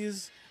cookies. of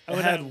cookies. I It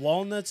would had have-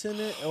 walnuts in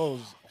it.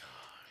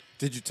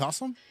 Did you toss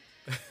them?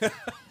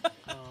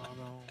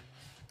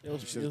 It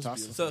was should've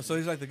tossed beautiful. So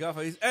he's like the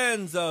golfer. He's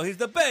Enzo. He's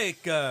the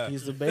baker.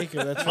 He's the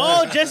baker. That's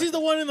Oh, right. Jesse's the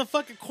one in the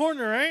fucking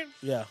corner, right?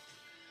 Yeah.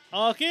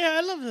 Okay,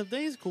 I love him.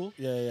 He's cool.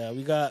 Yeah.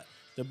 We got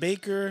the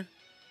baker,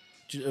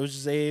 which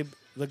is Abe,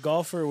 the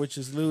golfer, which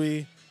is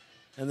Louis,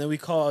 and then we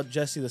call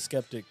Jesse the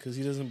skeptic because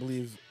he doesn't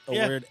believe a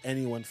word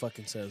anyone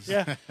fucking says.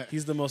 Yeah.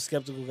 He's the most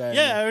skeptical guy.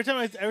 Yeah,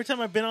 ever. every time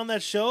I've been on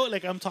that show,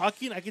 like I'm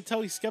talking, I can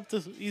tell he's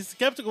skeptical. He's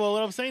skeptical of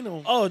what I'm saying to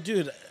him. Oh,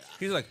 dude.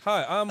 He's like,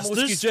 "Hi, I'm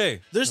Whiskey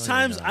J." There's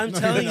times I'm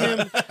telling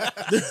him.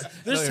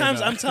 There's times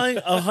I'm telling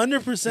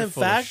 100% full of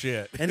fact,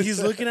 shit. and he's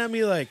looking at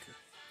me like,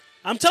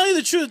 "I'm telling you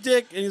the truth,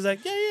 Dick," and he's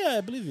like, "Yeah,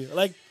 I believe you."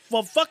 Like,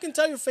 well, fucking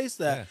tell your face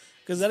that,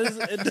 because that is.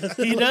 It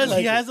doesn't He look does. like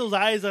He it. has those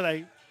eyes that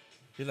I.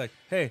 He's like,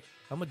 "Hey,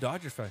 I'm a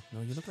Dodgers fan."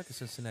 No, you look like a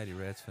Cincinnati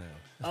Reds fan.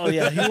 Oh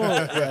yeah, he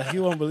won't. Yeah, he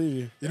won't believe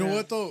you. You know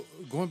what though?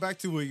 Going back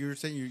to what you were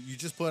saying, you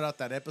just put out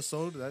that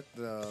episode that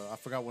I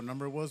forgot what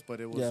number it was, but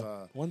it was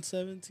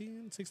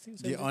 117, 16,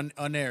 the 17?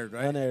 unaired,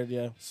 right? Unaired,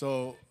 yeah.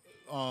 So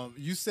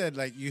you said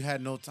like you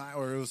had no time,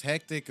 or it was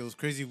hectic, it was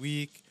crazy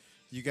week,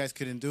 you guys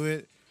couldn't do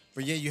it,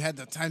 but yeah, you had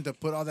the time to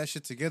put all that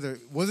shit together.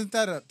 Wasn't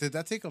that did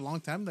that take a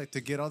long time, like to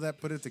get all that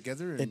put it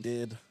together? It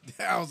did.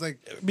 I was like,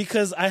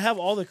 Because I have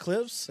all the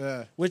clips,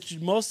 Yeah. which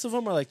most of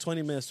them are like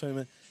 20 minutes.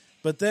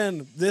 But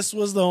then this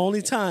was the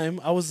only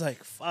time I was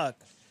like, fuck.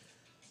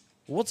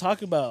 We'll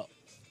talk about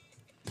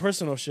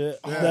personal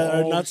shit that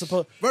are not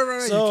supposed.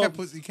 right. So,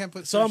 you can't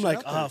put. So I'm shit like,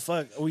 out there. oh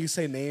fuck. We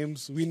say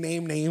names. We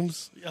name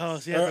names. Oh,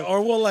 see,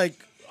 Or we'll like.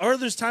 Or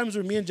there's times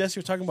where me and Jesse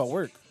are talking about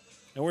work.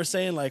 And we're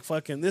saying like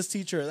fucking this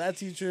teacher or that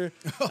teacher.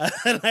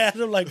 And I had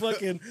to like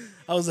fucking.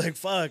 I was like,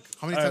 fuck.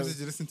 How many All times right. did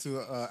you listen to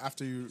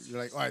after you're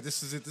like, all right,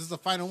 this is it. This is the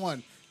final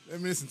one. Let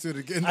me listen to it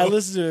again. I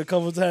listened to it a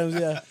couple times.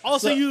 Yeah.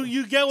 also, So-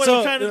 you get what so,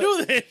 I'm trying to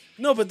do there.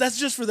 No, but that's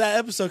just for that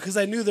episode because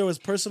I knew there was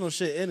personal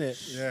shit in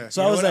it. Yeah.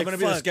 So You I know was what? like, I'm gonna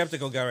be the fuck.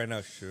 skeptical guy right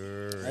now.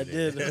 Sure, I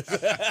did.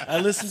 I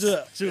listened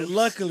to it.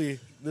 Luckily,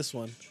 this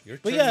one. You're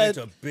But turning yeah,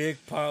 into a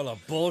big pile of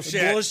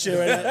bullshit. bullshit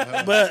right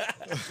now. But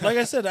like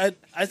I said,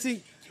 I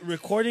think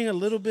recording a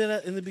little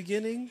bit in the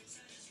beginning,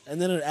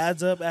 and then it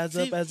adds up, and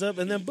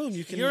then boom,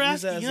 you can You're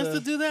use asking that us as a...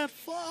 to do that?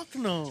 Fuck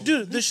no.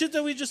 Dude, the shit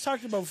that we just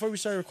talked about before we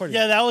started recording.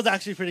 Yeah, that was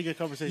actually a pretty good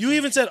conversation. You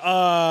even said,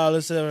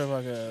 let's say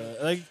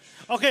like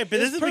okay, but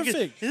It's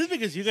perfect. This is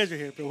because you guys are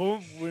here. But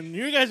when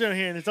you guys are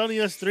here and it's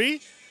only us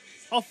three,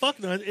 oh fuck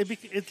no!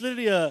 It's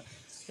literally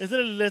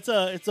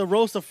it's a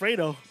roast of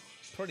Fredo.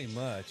 Pretty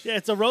much. Yeah,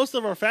 it's a roast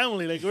of our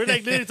family. Like we're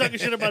like literally talking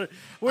shit about it.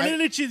 We're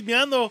literally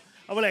chismeando.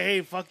 I'm like,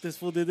 hey, fuck this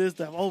fool did this.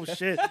 That. Oh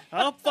shit,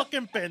 I'm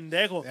fucking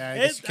pendejo. Yeah, I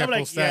guess you I'm can't like,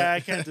 post that. yeah, I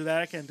can't do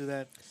that. I can't do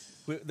that.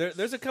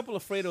 There's a couple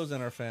of Fredos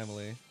in our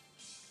family.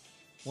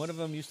 One of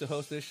them used to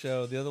host this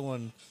show. The other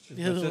one is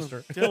The my other one-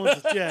 sister. the other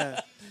one's-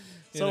 yeah.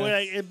 You So know.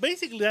 we're like,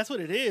 basically, that's what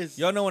it is.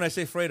 Y'all know when I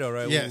say Fredo,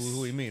 right? Yes. Who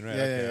we mean, right?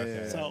 Yeah, okay, yeah,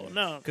 okay. So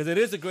no, Because it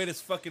is the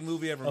greatest fucking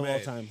movie ever of made. all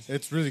time.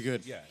 It's really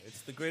good. Yeah,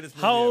 it's the greatest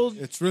movie How ever. old?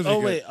 It's really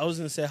Oh good. wait, I was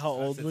gonna say how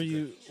old it's were good.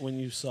 you when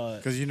you saw it?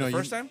 Because you know The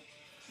first time?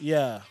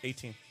 Yeah.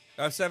 18.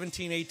 I was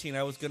 17, 18.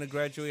 I was going to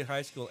graduate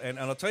high school. And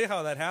I'll tell you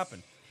how that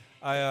happened.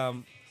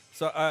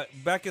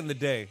 Back in the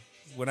day,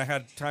 when I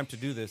had time to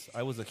do this,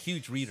 I was a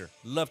huge reader.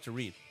 Loved to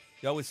read.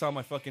 You always saw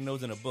my fucking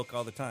nose in a book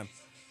all the time.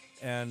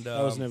 And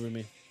That was never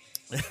me.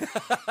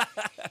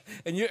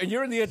 and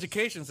you're in the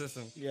education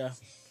system. Yeah.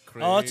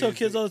 Crazy. Oh, I tell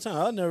kids all the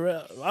time.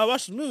 I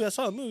watched the movie. I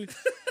saw the movie.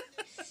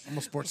 I'm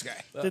a sports guy.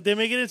 did they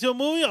make it into a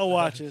movie? I'll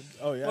watch it.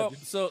 Oh yeah. Well,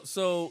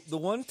 so the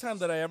one time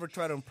that I ever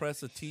tried to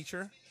impress a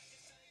teacher,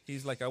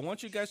 he's like, I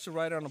want you guys to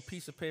write on a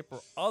piece of paper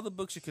all the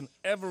books you can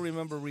ever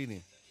remember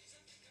reading.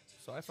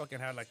 So I fucking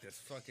had like this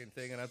fucking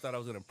thing, and I thought I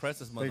was going to impress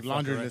this motherfucker. Big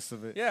laundry right? list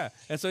of it. Yeah.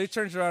 And so he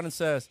turns around and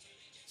says,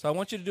 so I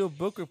want you to do a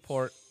book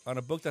report on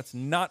a book that's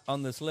not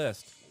on this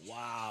list.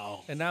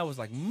 Wow. And I was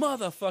like,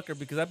 motherfucker,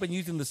 because I've been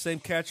using the same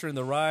Catcher in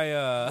the Rye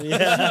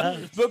Yeah.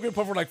 book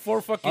report for like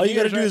 4 fucking All years.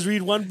 you gotta do right? is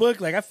read one book.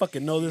 Like, I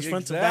fucking know this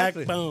front to back.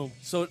 Exactly. Boom.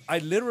 So I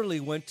literally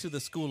went to the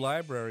school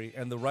library,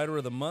 and the writer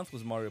of the month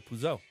was Mario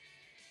Puzo.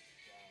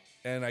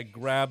 And I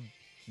grabbed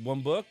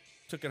one book,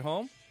 took it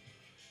home,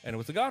 and it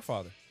was The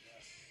Godfather.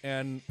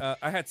 And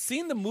I had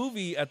seen the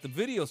movie at the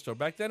video store.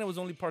 Back then, it was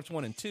only parts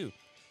 1 and 2.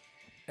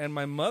 And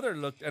my mother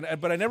looked,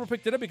 but I never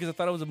picked it up because I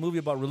thought it was a movie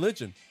about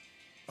religion.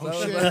 Oh,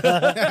 So shit.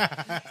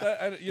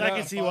 I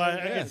can see why.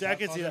 I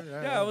can see that.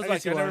 Yeah, I was I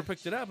like, see I why. never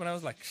picked it up, and I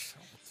was like,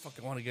 I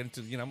fucking want to get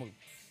into,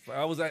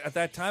 I was at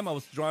that time I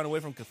was drawn away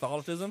from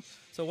Catholicism,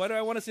 so why do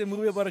I want to see a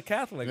movie about a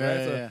Catholic? Yeah, right?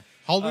 yeah, So, yeah.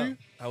 How old were you?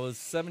 I was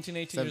 17,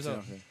 18 years 17,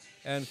 old, okay.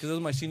 and because it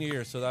was my senior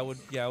year, so that would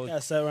I was. Yeah,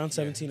 so around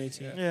 17,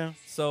 18. Yeah.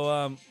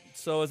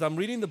 So as I'm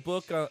reading the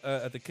book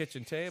at the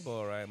kitchen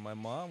table, right, my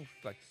mom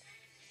like,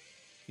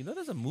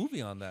 there's a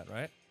movie on that,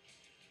 right?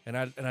 And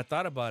I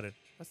thought about it.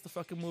 That's the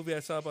fucking movie I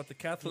saw about the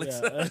Catholics.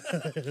 Yeah.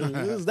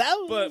 Is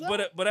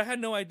that But I had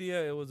no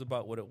idea it was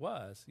about what it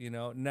was.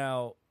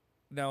 Now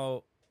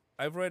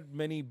I've read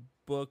many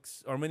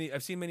books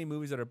I've seen many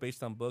movies that are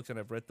based on books, and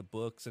I've read the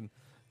books, and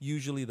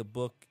usually the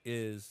book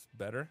is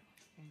better.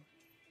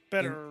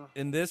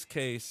 In this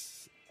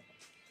case,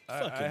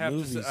 I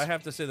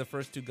have to say the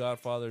first two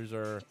Godfathers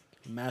are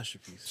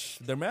masterpiece.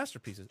 they're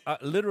masterpieces,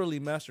 literally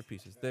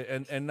masterpieces.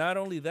 And not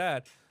only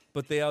that,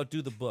 but they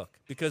outdo the book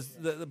because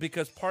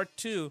part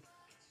 2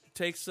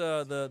 takes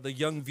the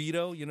young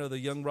Vito, the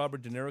young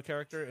Robert De Niro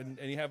character, and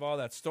you have all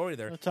that story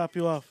there. I'll top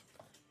you off.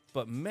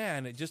 But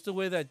man, just the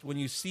way that when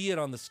you see it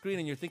on the screen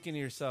and you're thinking to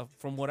yourself,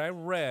 from what I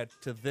read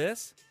to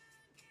this,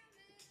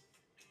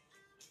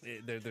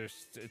 there's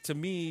to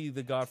me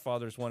the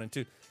Godfathers 1 and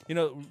 2.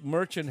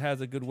 Merchant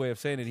has a good way of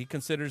saying it. He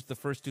considers the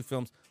first 2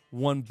 films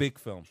one big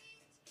film.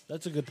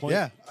 That's a good point.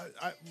 Yeah,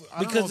 I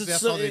Because don't know if it's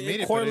that's so- how they it made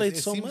it, correlates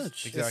but so seems,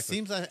 much. Exactly. It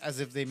seems as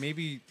if they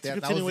maybe a that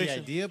was the continuation.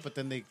 idea, but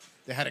then they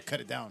had to cut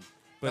it down.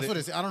 But That's what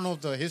it's. I don't know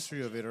if the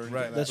history of it or anything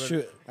Right. like That's that.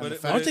 true. And the but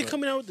fact Aren't they that-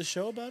 coming out with the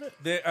show about it?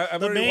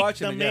 I've already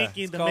watched it. the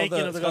making It's called of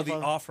The it's called The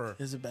Godfather. Offer.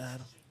 Is it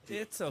bad?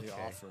 It's okay.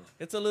 Offer.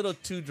 It's a little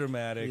too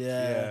dramatic.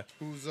 Yeah.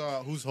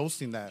 Who's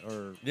hosting that?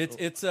 Or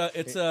It's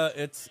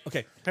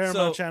okay. Paramount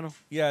So, Channel.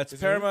 Yeah, it's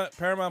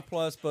Paramount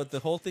Plus. But the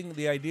whole thing,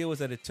 the idea was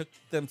that it took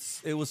them.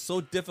 It was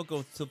so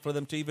difficult for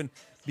them to even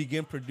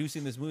begin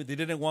producing this movie. They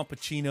didn't want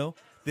Pacino.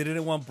 They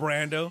didn't want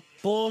Brando.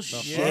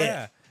 Bullshit.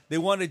 Yeah. They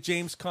wanted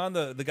James Caan,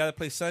 the guy that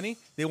plays Sonny.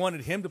 They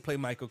wanted him to play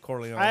Michael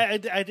Corleone. I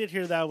did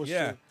hear that was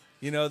yeah. true.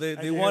 They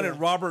did wanted hear that.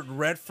 Robert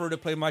Redford to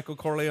play Michael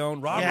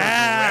Corleone. Robert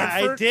Yeah,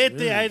 Redford? I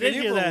did. I did Can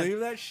hear you that. believe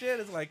that shit?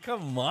 It's like,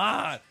 come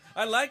on.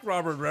 I like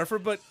Robert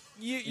Redford, but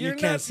you're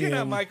can't not see you're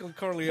not him. Michael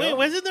Corleone. Wait,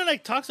 wasn't there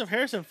like talks of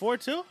Harrison Ford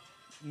too?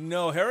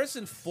 No,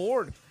 Harrison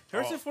Ford.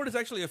 Harrison Ford is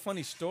actually a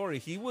funny story.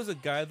 He was a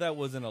guy that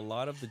was in a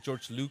lot of the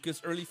George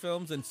Lucas early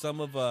films and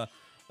some of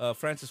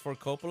Francis Ford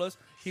Coppola's.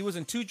 He was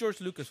in 2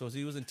 George Lucas films.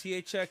 He was in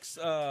THX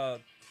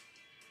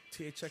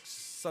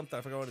something.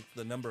 I forgot what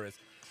the number is.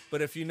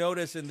 But if you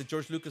notice in the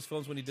George Lucas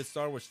films when he did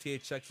Star Wars,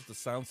 THX was the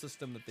sound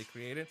system that they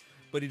created.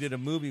 But he did a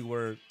movie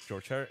where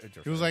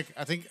he was like,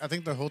 I think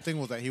the whole thing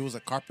was that he was a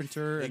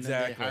carpenter, and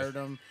Exactly. then they hired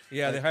him.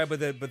 Yeah, Like, they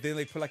hired, but then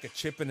they put like a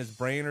chip in his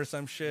brain or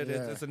some shit.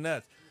 Yeah. It's a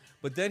nuts.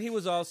 But then he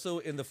was also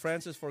in the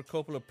Francis Ford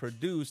Coppola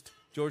produced,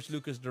 George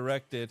Lucas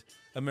directed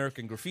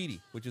American Graffiti,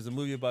 which is a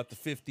movie about the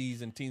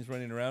 50s and teens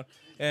running around.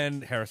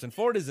 And Harrison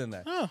Ford is in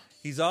that. Oh.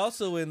 He's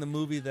also in the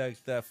movie that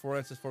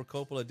Francis Ford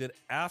Coppola did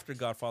after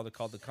Godfather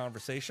called The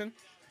Conversation.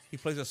 He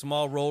plays a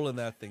small role in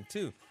that thing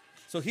too.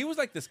 So he was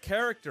like this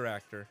character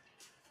actor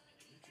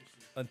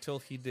until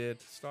he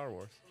did Star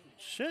Wars.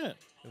 Shit.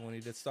 And when he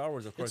did Star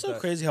Wars, of course, It's so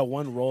crazy how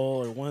one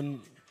role or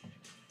one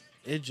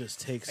it just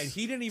takes. and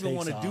he didn't even takes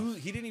want to off. do.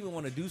 He didn't even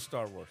want to do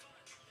Star Wars.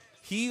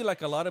 He,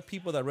 like a lot of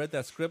people that read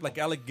that script, like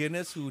Alec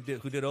Guinness, who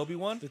did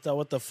Obi-Wan. They thought,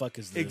 what the fuck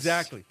is this?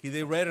 Exactly.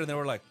 They read it and they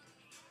were like,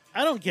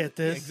 I don't get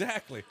this.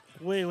 exactly.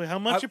 Wait, how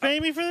much you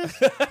paying me for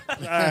this? All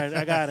right,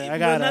 I got it.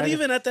 But not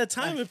even at that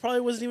time. It probably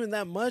wasn't even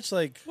that much.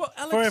 Like, Well,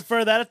 Alex.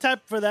 for that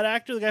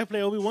actor, the guy who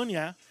played Obi-Wan,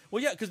 yeah.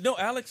 Well, yeah, because no,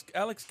 Alex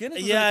Guinness.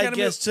 Was yeah, an I Academy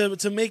guess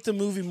to make the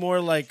movie more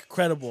like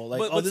credible.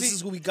 Like, But this see-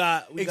 is who we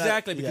got.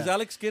 exactly, because yeah.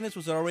 Alex Guinness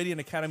was already an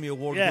Academy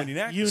Award Yeah, winning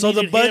actor. you- So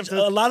the needed budget, him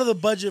to- a lot of the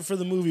budget for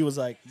the movie was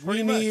like, we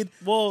Pretty much. need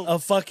Well, a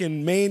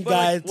fucking main But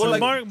guy. like- well, to,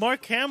 like-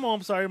 Mark Hamill,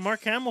 I'm sorry,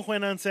 Mark Hamill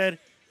went on and said,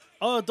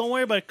 "Oh, don't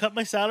worry about it. Cut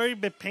my salary,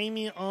 but pay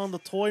me on the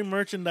toy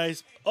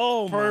merchandise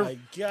oh per my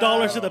god,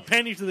 dollars to the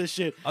penny to this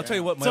shit." I'll tell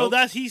you what, So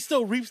that he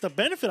still reaps the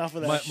benefit off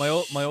of that. my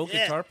old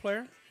Shit. guitar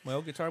player,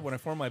 when I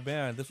formed my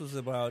band, this was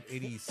about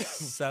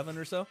 87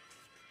 or so.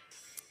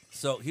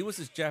 So he was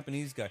this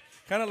Japanese guy,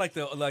 kind of like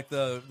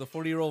the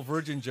 40-year-old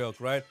virgin joke,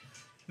 right?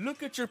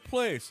 Look at your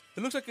place.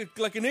 It looks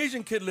like an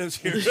Asian kid lives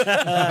here.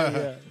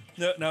 yeah.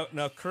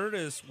 Now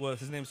Curtis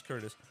his name's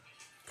Curtis.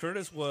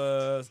 Curtis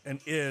was and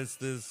is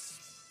this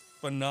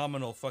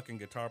phenomenal fucking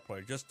guitar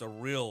player, just a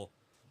real.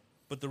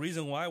 But the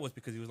reason why was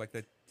because he was like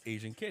that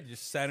Asian kid,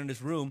 just sat in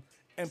his room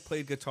and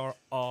played guitar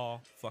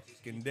all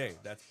fucking day.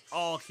 That's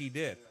all he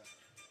did.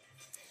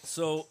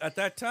 So at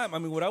that time, I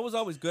mean, what I was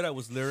always good at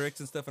was lyrics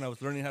and stuff, and I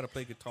was learning how to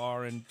play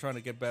guitar and trying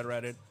to get better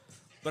at it.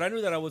 But I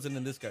knew that I wasn't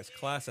in this guy's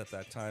class at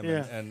that time.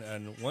 Yeah.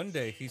 And one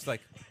day he's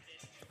like,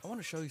 I want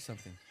to show you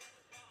something.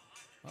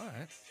 All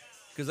right.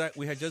 Because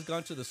we had just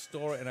gone to the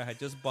store and I had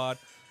just bought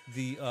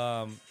the,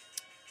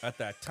 at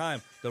that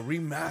time, the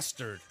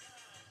remastered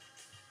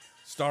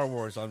Star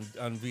Wars on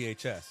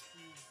VHS.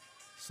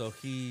 So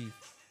he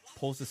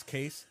pulls his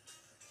case.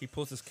 He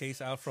pulls his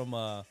case out from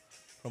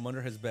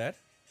under his bed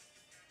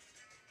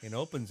and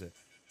opens it.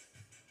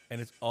 And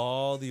it's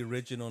all the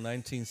original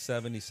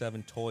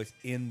 1977 toys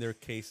in their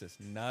cases,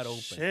 not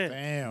open. Shit.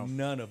 Damn.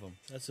 None of them.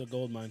 That's a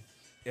gold mine.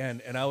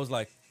 And I was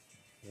like,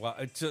 wow.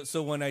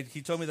 So when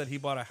he told me that he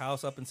bought a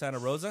house up in Santa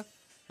Rosa,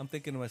 I'm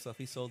thinking to myself,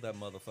 he sold that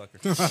motherfucker.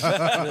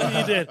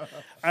 He did. All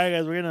right,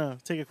 guys, we're gonna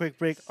take a quick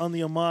break on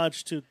the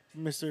homage to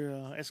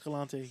Mr.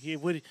 Escalante.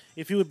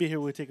 If he would be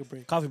here, we'd take a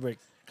break. Coffee break.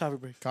 Coffee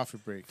break. Coffee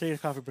break. Take a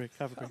coffee break.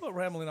 Coffee How break. about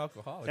rambling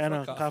alcoholics? Yeah,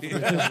 no, Fuck coffee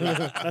break.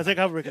 I'll take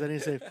a coffee break because I need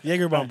to save.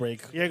 Jaeger bomb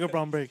break. Jaeger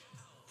brown break.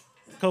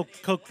 Coke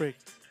break.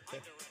 There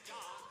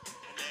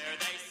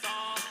they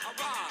saw a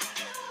rock.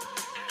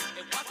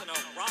 It wasn't a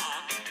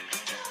rock.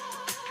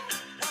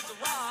 What's a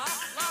rock?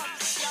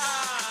 Lobster.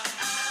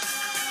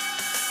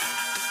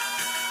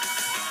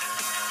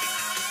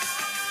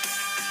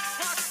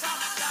 What's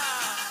lobster?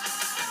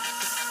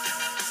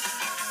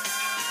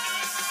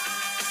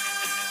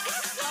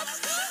 What's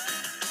lobster?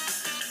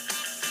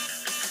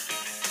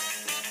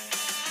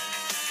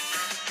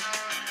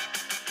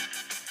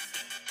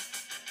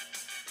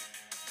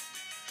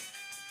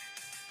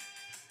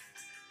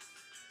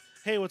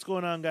 Hey, what's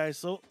going on, guys?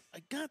 So I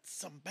got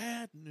some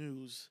bad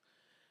news.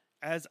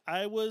 As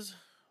I was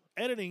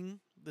editing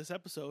this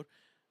episode,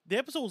 the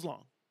episode was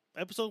long. The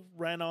episode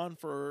ran on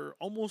for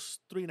almost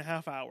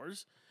 3.5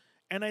 hours.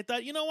 And I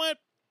thought, you know what?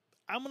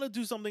 I'm going to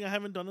do something I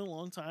haven't done in a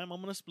long time.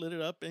 I'm going to split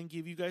it up and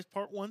give you guys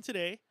part 1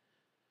 today,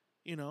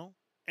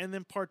 and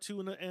then part 2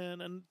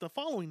 and the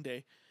following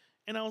day.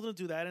 And I was going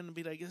to do that and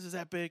be like, this is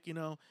epic, and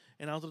I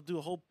was going to do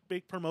a whole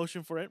big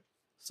promotion for it.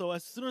 So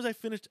as soon as I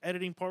finished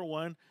editing part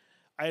 1,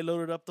 I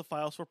loaded up the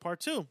files for part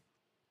 2.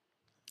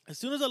 As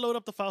soon as I loaded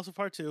up the files for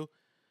part 2,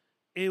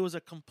 it was a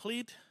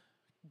complete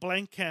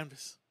blank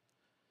canvas.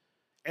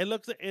 It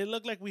looked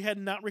like we had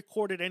not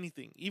recorded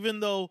anything, even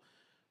though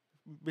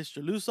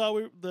Mr. Lou saw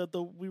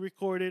we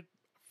recorded,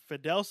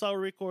 Fidel saw we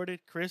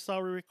recorded, Chris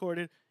saw we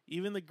recorded,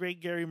 even the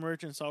great Gary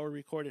Merchant saw we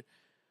recorded.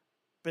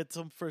 But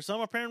for some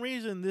apparent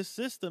reason, this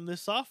system,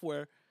 this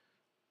software,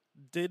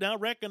 did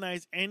not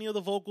recognize any of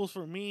the vocals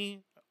for me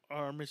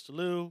or Mr.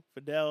 Lou,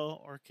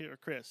 Fidel, or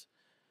Chris.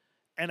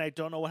 And I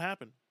don't know what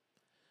happened.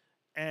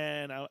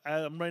 And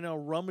I'm right now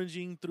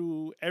rummaging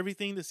through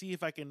everything to see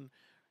if I can,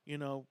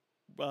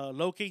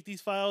 locate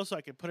these files so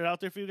I can put it out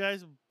there for you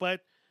guys.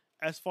 But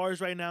as far as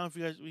right now, if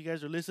you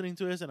guys are listening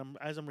to this and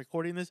as I'm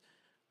recording this,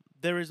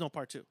 there is no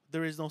part 2.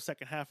 There is no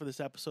second half of this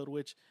episode,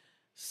 which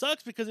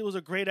sucks because it was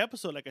a great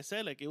episode. Like I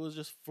said, it was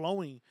just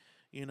flowing.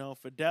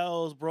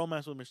 Fidel's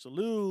bromance with Mr.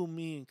 Lou,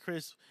 me and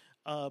Chris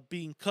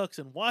being cooks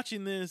and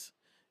watching this.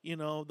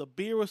 The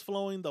beer was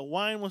flowing, the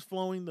wine was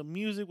flowing, the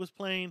music was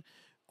playing,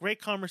 great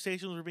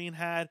conversations were being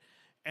had,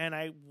 and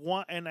I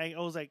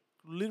was like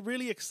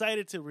really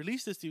excited to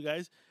release this to you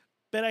guys,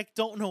 but I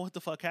don't know what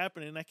the fuck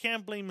happened, and I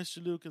can't blame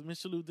Mr. Lou because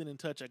Mr. Lou didn't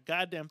touch a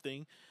goddamn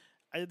thing.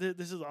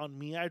 This is on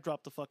me. I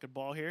dropped the fucking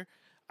ball here.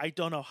 I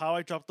don't know how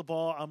I dropped the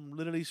ball. I'm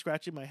literally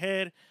scratching my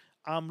head.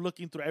 I'm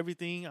looking through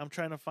everything. I'm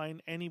trying to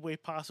find any way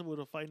possible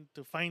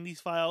to find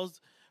these files.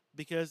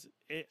 Because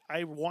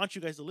I want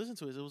you guys to listen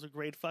to it. It was a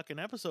great fucking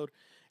episode.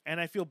 And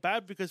I feel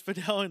bad because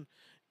Fidel and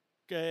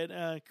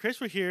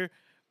Chris were here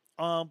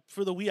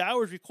for the wee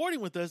hours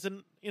recording with us.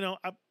 And,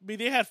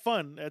 they had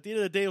fun. At the end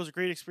of the day, it was a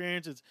great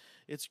experience.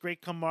 It's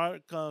great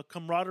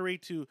camaraderie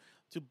to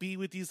be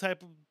with these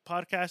type of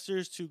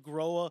podcasters, to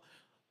grow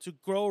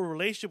a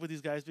relationship with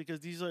these guys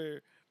because these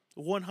are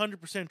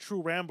 100%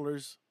 true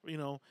ramblers.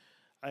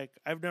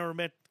 I've never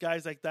met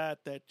guys like that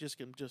just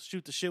can just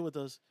shoot the shit with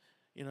us.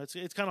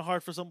 It's kind of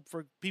hard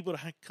for people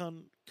to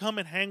come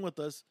and hang with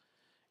us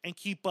and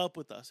keep up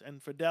with us.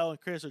 And Fidel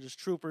and Chris are just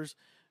troopers,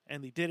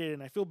 and they did it.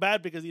 And I feel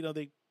bad because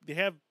they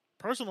have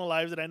personal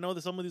lives, and I know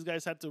that some of these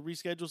guys had to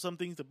reschedule some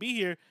things to be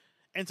here,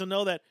 and to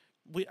know that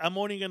I'm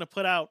only going to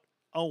put out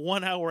a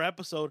 1-hour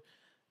episode,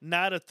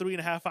 not a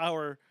 3.5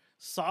 hour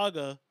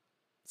saga,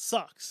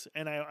 sucks.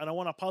 And I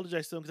want to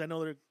apologize to them because I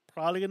know they're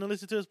probably going to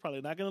listen to us,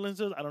 probably not going to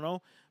listen to us. I don't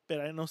know,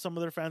 but I know some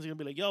of their fans are going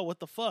to be like, "Yo, what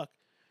the fuck."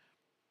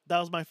 That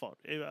was my fault.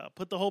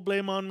 Put the whole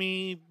blame on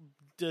me.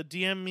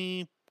 DM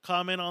me.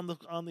 Comment on the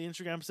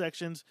Instagram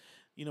sections.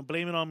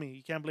 Blame it on me.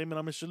 You can't blame it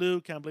on Mr. Lou.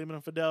 Can't blame it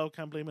on Fidel.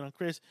 Can't blame it on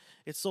Chris.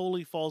 It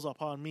solely falls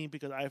upon me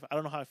because I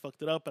don't know how I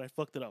fucked it up, but I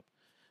fucked it up.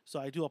 So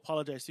I do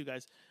apologize to you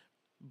guys.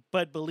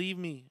 But believe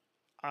me,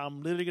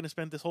 I'm literally gonna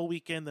spend this whole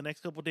weekend, the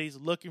next couple of days,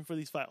 looking for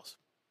these files.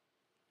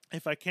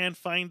 If I can't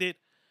find it,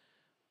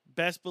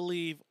 best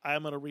believe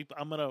I'm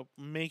gonna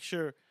make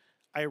sure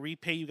I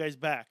repay you guys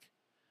back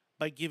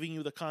by giving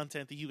you the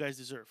content that you guys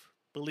deserve.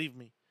 Believe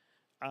me.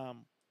 I'll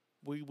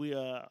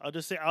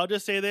just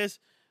say this.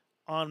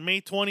 on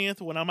May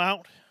 20th when I'm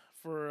out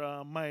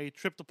for my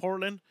trip to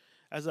Portland.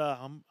 As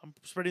I'm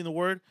spreading the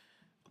word,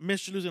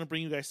 Mr. Lou's going to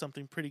bring you guys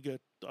something pretty good.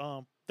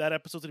 That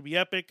episode's going to be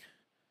epic.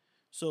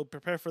 So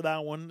prepare for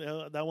that one.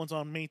 That one's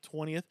on May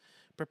 20th.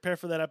 Prepare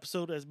for that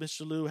episode as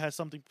Mr. Lou has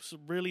something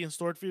really in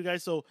store for you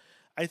guys. So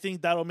I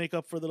think that'll make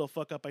up for the little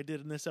fuck up I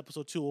did in this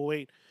episode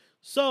 208.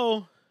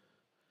 So,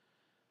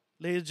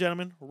 ladies and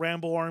gentlemen,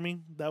 Rambo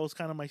Army. That was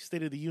kind of my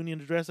State of the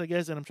Union address, I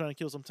guess. And I'm trying to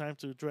kill some time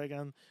to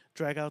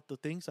drag out the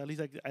things. At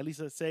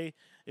least I'd say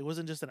it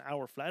wasn't just an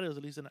hour flat. It was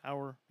at least an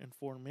hour and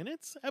 4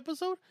 minutes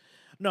episode.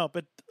 No,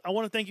 but I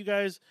want to thank you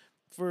guys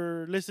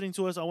for listening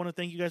to us. I want to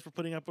thank you guys for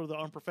putting up with the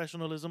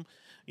unprofessionalism,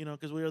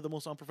 because we are the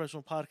most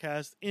unprofessional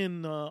podcast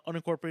in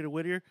unincorporated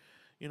Whittier,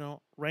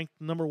 ranked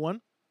number 1,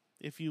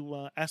 if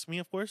you ask me,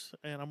 of course,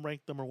 and I'm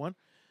ranked number 1.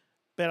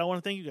 But I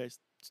want to thank you guys.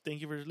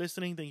 Thank you for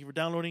listening. Thank you for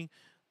downloading.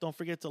 Don't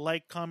forget to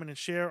like, comment, and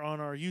share on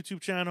our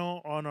YouTube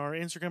channel, on our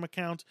Instagram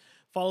account.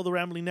 Follow the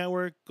Rambling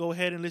Network. Go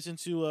ahead and listen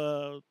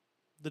to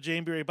the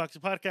J&B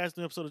Boxing Podcast.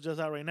 New episode is just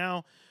out right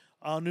now.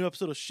 New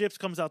episode of Ships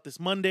comes out this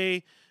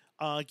Monday.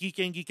 Geek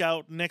In, Geek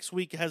Out next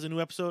week has a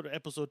new episode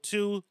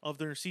 2 of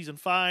their season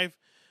 5.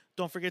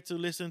 Don't forget to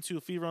listen to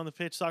Fever on the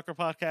Pitch Soccer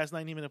Podcast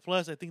 90 Minute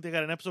Plus. I think they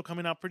got an episode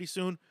coming out pretty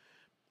soon.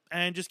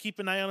 And just keep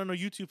an eye out on our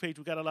YouTube page.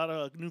 We got a lot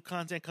of new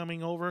content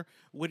coming over.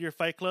 Whittier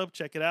Fight Club,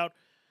 check it out.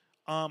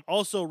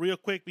 Also, real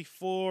quick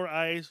before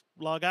I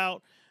log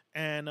out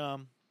and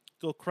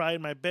go cry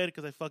in my bed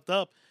because I fucked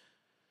up,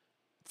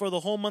 for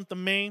the whole month of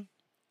May,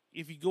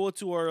 if you go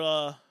to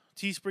our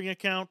Teespring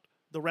account,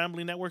 the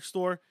Rambling Network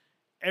store,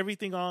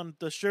 everything on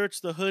the shirts,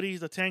 the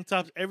hoodies, the tank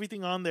tops,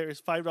 everything on there is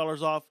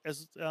 $5 off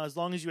as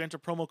long as you enter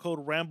promo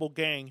code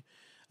RambleGang.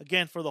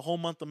 Again, for the whole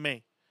month of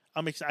May.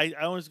 I'm excited.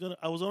 I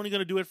was only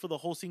gonna do it for the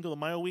whole Cinco de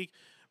Mayo week,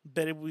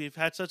 but we've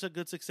had such a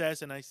good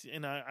success, and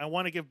I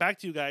want to give back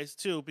to you guys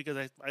too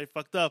because I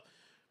fucked up.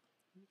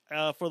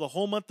 For the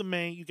whole month of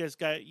May, you guys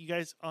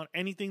on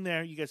anything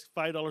there, you guys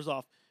 $5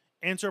 off.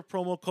 Enter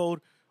promo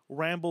code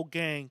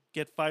RambleGang,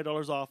 get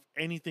 $5 off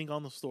anything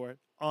on the store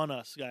on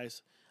us,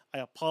 guys. I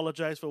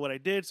apologize for what I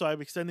did, so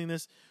I'm extending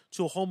this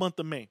to a whole month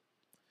of May.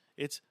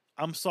 It's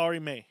I'm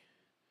sorry, May,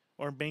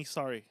 or May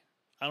sorry.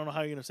 I don't know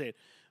how you're gonna say it,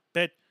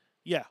 but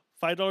yeah.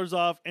 $5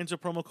 off. Enter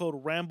promo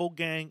code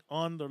RambleGang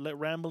on the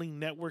Rambling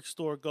Network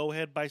store. Go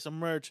ahead, buy some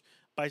merch.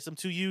 Buy some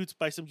 2 Utes.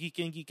 Buy some Geek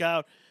In, Geek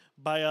Out.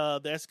 Buy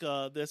the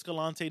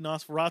Escalante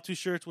Nosferatu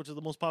shirts, which are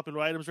the most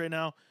popular items right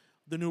now.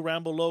 The new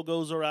Rambo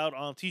logos are out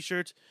on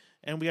T-shirts.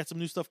 And we got some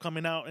new stuff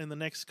coming out in the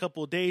next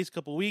couple of days,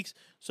 couple of weeks.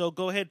 So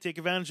go ahead, take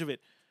advantage of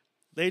it.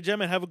 Ladies and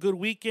gentlemen, have a good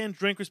weekend.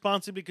 Drink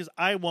responsibly because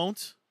I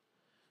won't.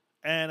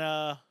 And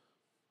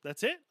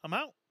that's it. I'm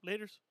out.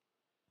 Laters.